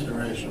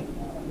consideration.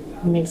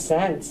 Makes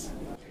sense.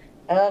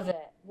 I love it.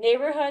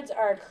 Neighborhoods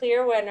are a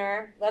clear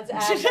winner. Let's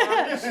add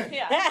Let's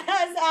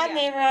add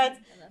neighborhoods.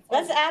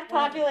 Let's add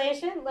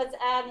population. Let's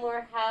add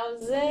more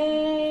housing.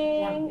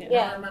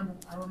 I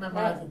remember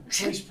the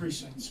police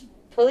precincts.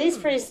 Police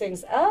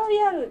precincts. Oh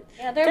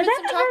yeah. There's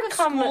some talk of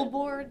school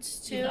boards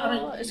too.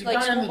 It's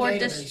like school board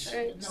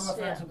districts. No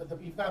offense,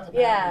 but you've got the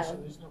yeah. so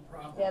there's no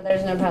problem. Yeah,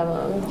 there's no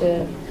problem.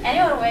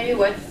 Anyone maybe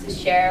wants to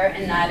share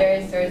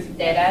another source of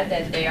data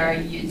that they are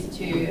used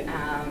to,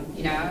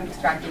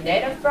 extracting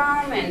data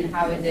from, and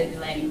how is it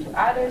relating to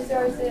other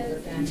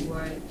sources, and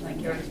what,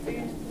 like, your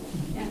experience?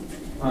 Yeah.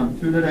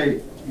 Two that I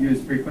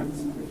use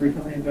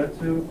frequently and go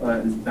to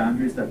is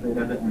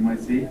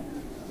boundaries.beta.NYC,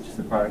 which is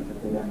a product of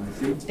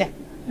BetaNYC. Yeah.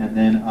 And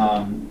then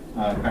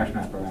Crash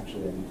Mapper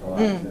actually I use a lot.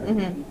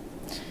 Mm-hmm.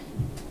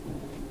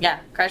 Yeah,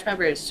 Crash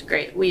Mapper is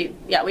great. We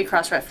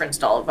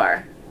cross-referenced all of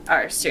our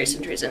serious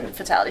injuries and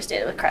fatalities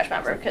data with Crash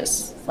Mapper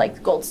because it's like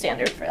the gold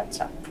standard for that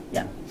stuff.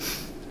 Yeah.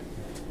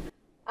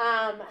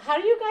 How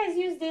do you guys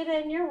use data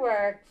in your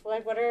work?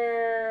 Like, what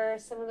are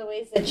some of the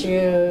ways that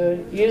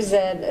you use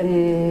it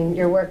in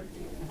your work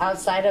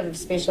outside of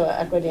Spatial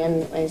Equity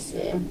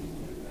NYC?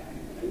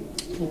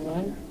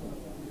 Anyone?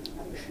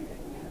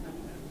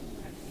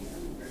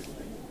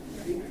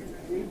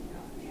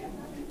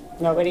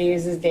 Nobody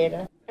uses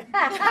data.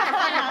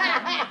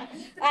 I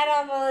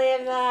don't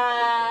believe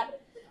that.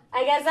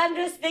 I guess I'm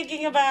just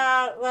thinking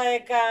about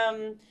like,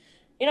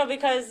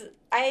 because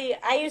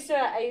I used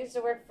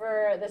to work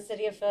for the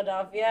city of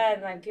Philadelphia,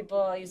 and like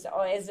people used to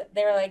always,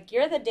 they were like,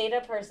 "You're the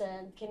data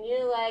person. Can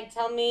you like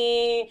tell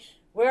me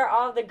where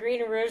all the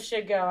green roofs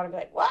should go?" And I'd be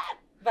like, "What?"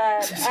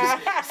 But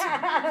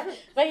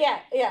but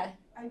yeah.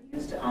 I've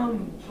used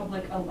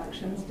public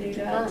elections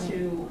data to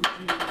do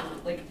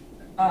like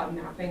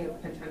mapping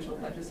of potential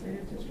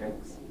legislative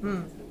districts.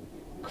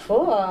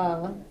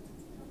 Cool.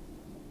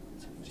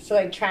 So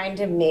like trying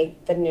to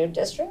make the new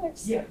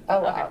districts? Yeah.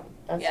 Oh wow.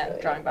 That's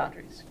really drawing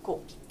boundaries.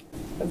 Cool.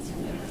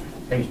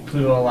 I use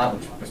Pluto a lot,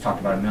 which was talked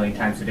about a million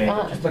times today.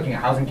 Just looking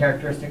at housing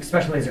characteristics,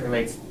 especially as it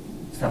relates to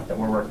stuff that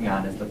we're working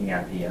on, is looking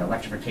at the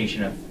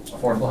electrification of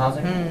affordable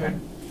housing in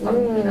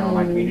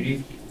LMI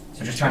communities.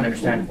 So just trying to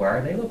understand where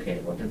are they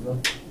located, what do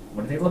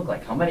they look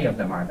like, how many of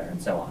them are there,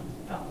 and so on.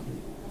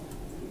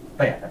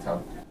 But yeah, that's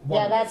how.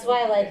 Yeah, that's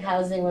why like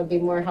housing would be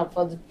more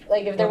helpful.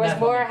 Like if there was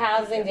more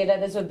housing data,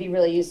 this would be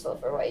really useful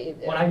for what you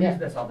do. Well, I use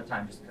this all the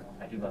time just because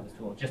I do love this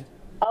tool. Just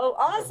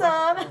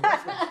awesome!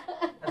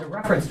 as a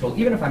reference tool,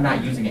 even if I'm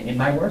not using it in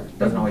my work, it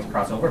doesn't always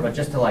cross over, but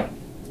just to like,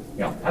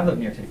 I've lived in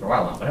New York City for a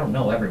while now, but I don't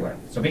know everywhere.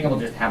 So being able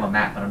to just have a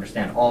map and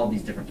understand all of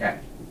these different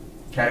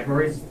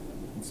categories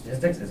and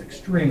statistics is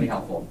extremely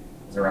helpful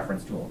as a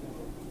reference tool.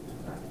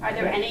 Are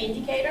there any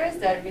indicators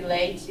that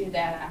relate to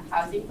the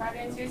housing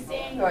patterns you're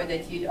seeing, or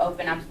that you'd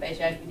open up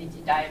spatial equity to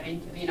dive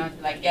into, to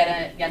like get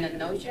a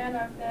notion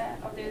of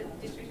the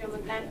district you're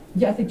looking at?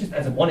 Yeah, I think just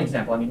as one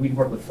example, I mean, we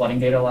work with flooding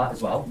data a lot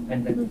as well,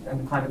 and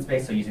the climate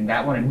space, so using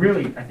that one, and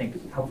really, I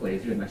think, hopefully,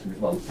 as you had mentioned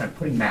as well, kind of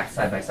putting maps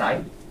side by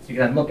side, so you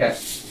can then look at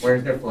where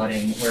is there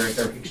flooding, where is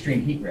there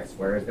extreme heat risk,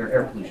 where is there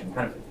air pollution,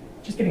 kind of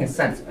just getting a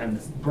sense on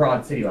this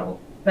broad city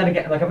level. Then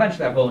again, like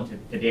eventually I'll go into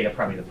the data,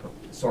 probably the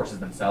sources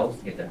themselves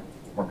to get the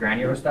more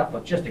granular stuff,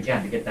 but just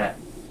again to get that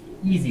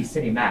easy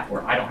city map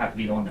where I don't have to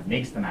be the one that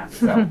makes the map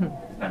itself has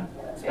been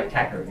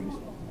spectacular views.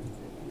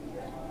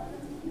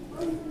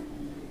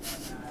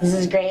 This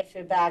is great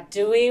feedback.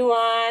 Do we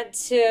want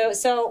to,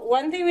 so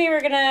one thing we were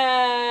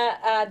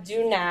gonna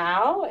do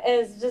now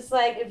is just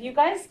like, if you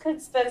guys could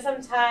spend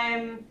some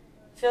time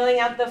filling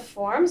out the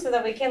form so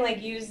that we can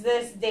like use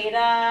this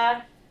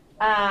data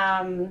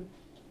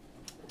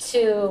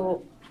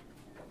to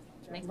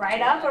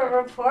write up a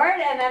report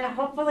and then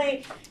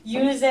hopefully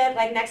use it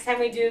like next time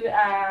we do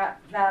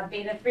the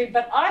beta 3.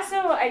 But also,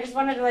 I just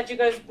wanted to let you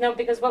guys know,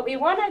 because what we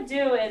want to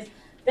do is,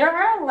 there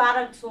are a lot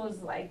of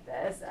tools like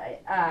this,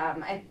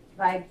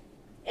 like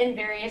in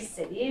various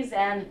cities,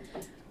 and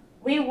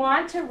we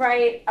want to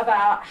write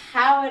about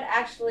how it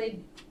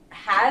actually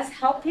has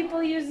helped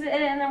people use it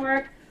in their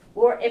work,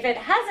 or if it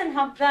hasn't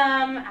helped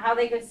them, how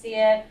they could see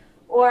it,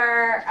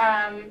 or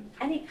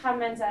any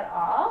comments at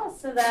all,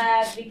 so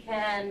that we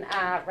can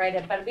write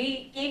it. But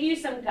we gave you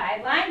some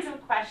guidelines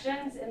and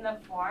questions in the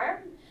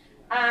form.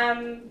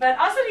 But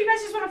also, if you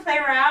guys just want to play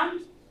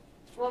around,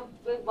 we'll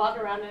walk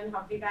around and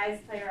help you guys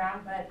play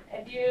around. But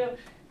if you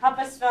help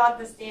us fill out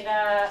this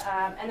data,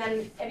 and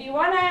then if you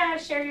want to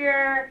share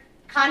your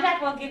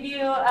contact, we'll give you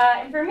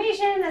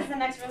information as the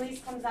next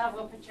release comes out.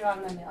 We'll put you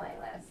on the mailing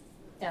list.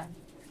 Yeah.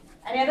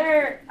 Any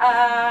other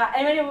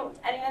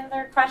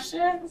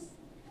questions?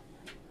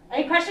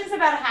 Any questions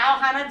about how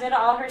Hannah did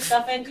all her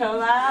stuff in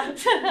Colab?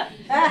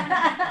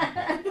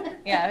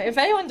 Yeah, if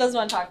anyone does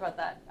want to talk about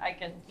that, I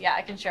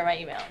can share my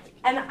email.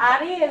 And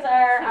Adi is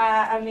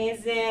our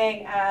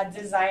amazing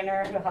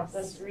designer who helps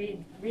us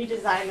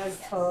redesign this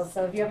tool.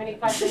 So if you have any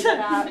questions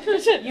about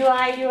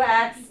UI,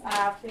 UX,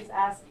 please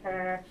ask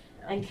her.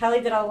 And Kelly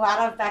did a lot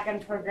of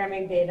backend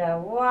programming beta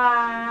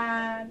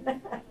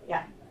 1.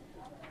 Yeah.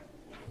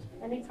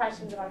 Any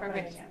questions about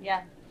Perfect. programming?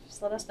 Yeah,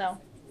 just let us know.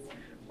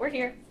 We're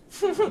here.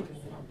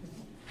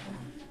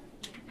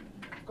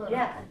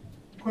 Yeah.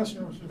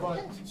 Question was about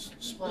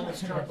splatter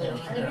chart there.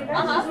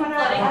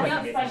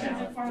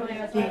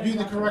 Do you do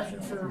the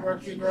correction for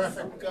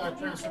geographic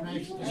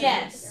transformation?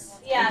 Yes.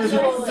 Yeah. Because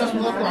So it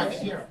doesn't look like it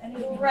here.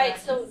 right.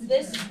 So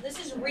this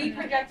is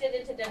reprojected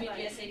into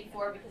WGS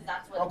 84 because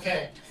that's what.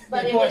 Okay.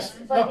 But It it was.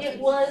 But okay. it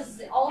was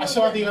all. I of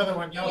saw the the other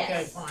one. Okay,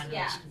 Yes, fine. I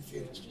yeah. was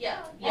confused.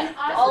 Yeah. And Yeah.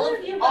 also, All of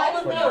if you all guys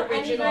of the know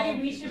original.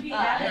 anybody we should be You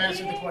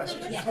answered the advocating.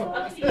 question.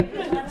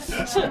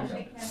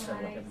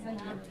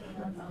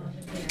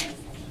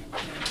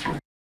 Yeah.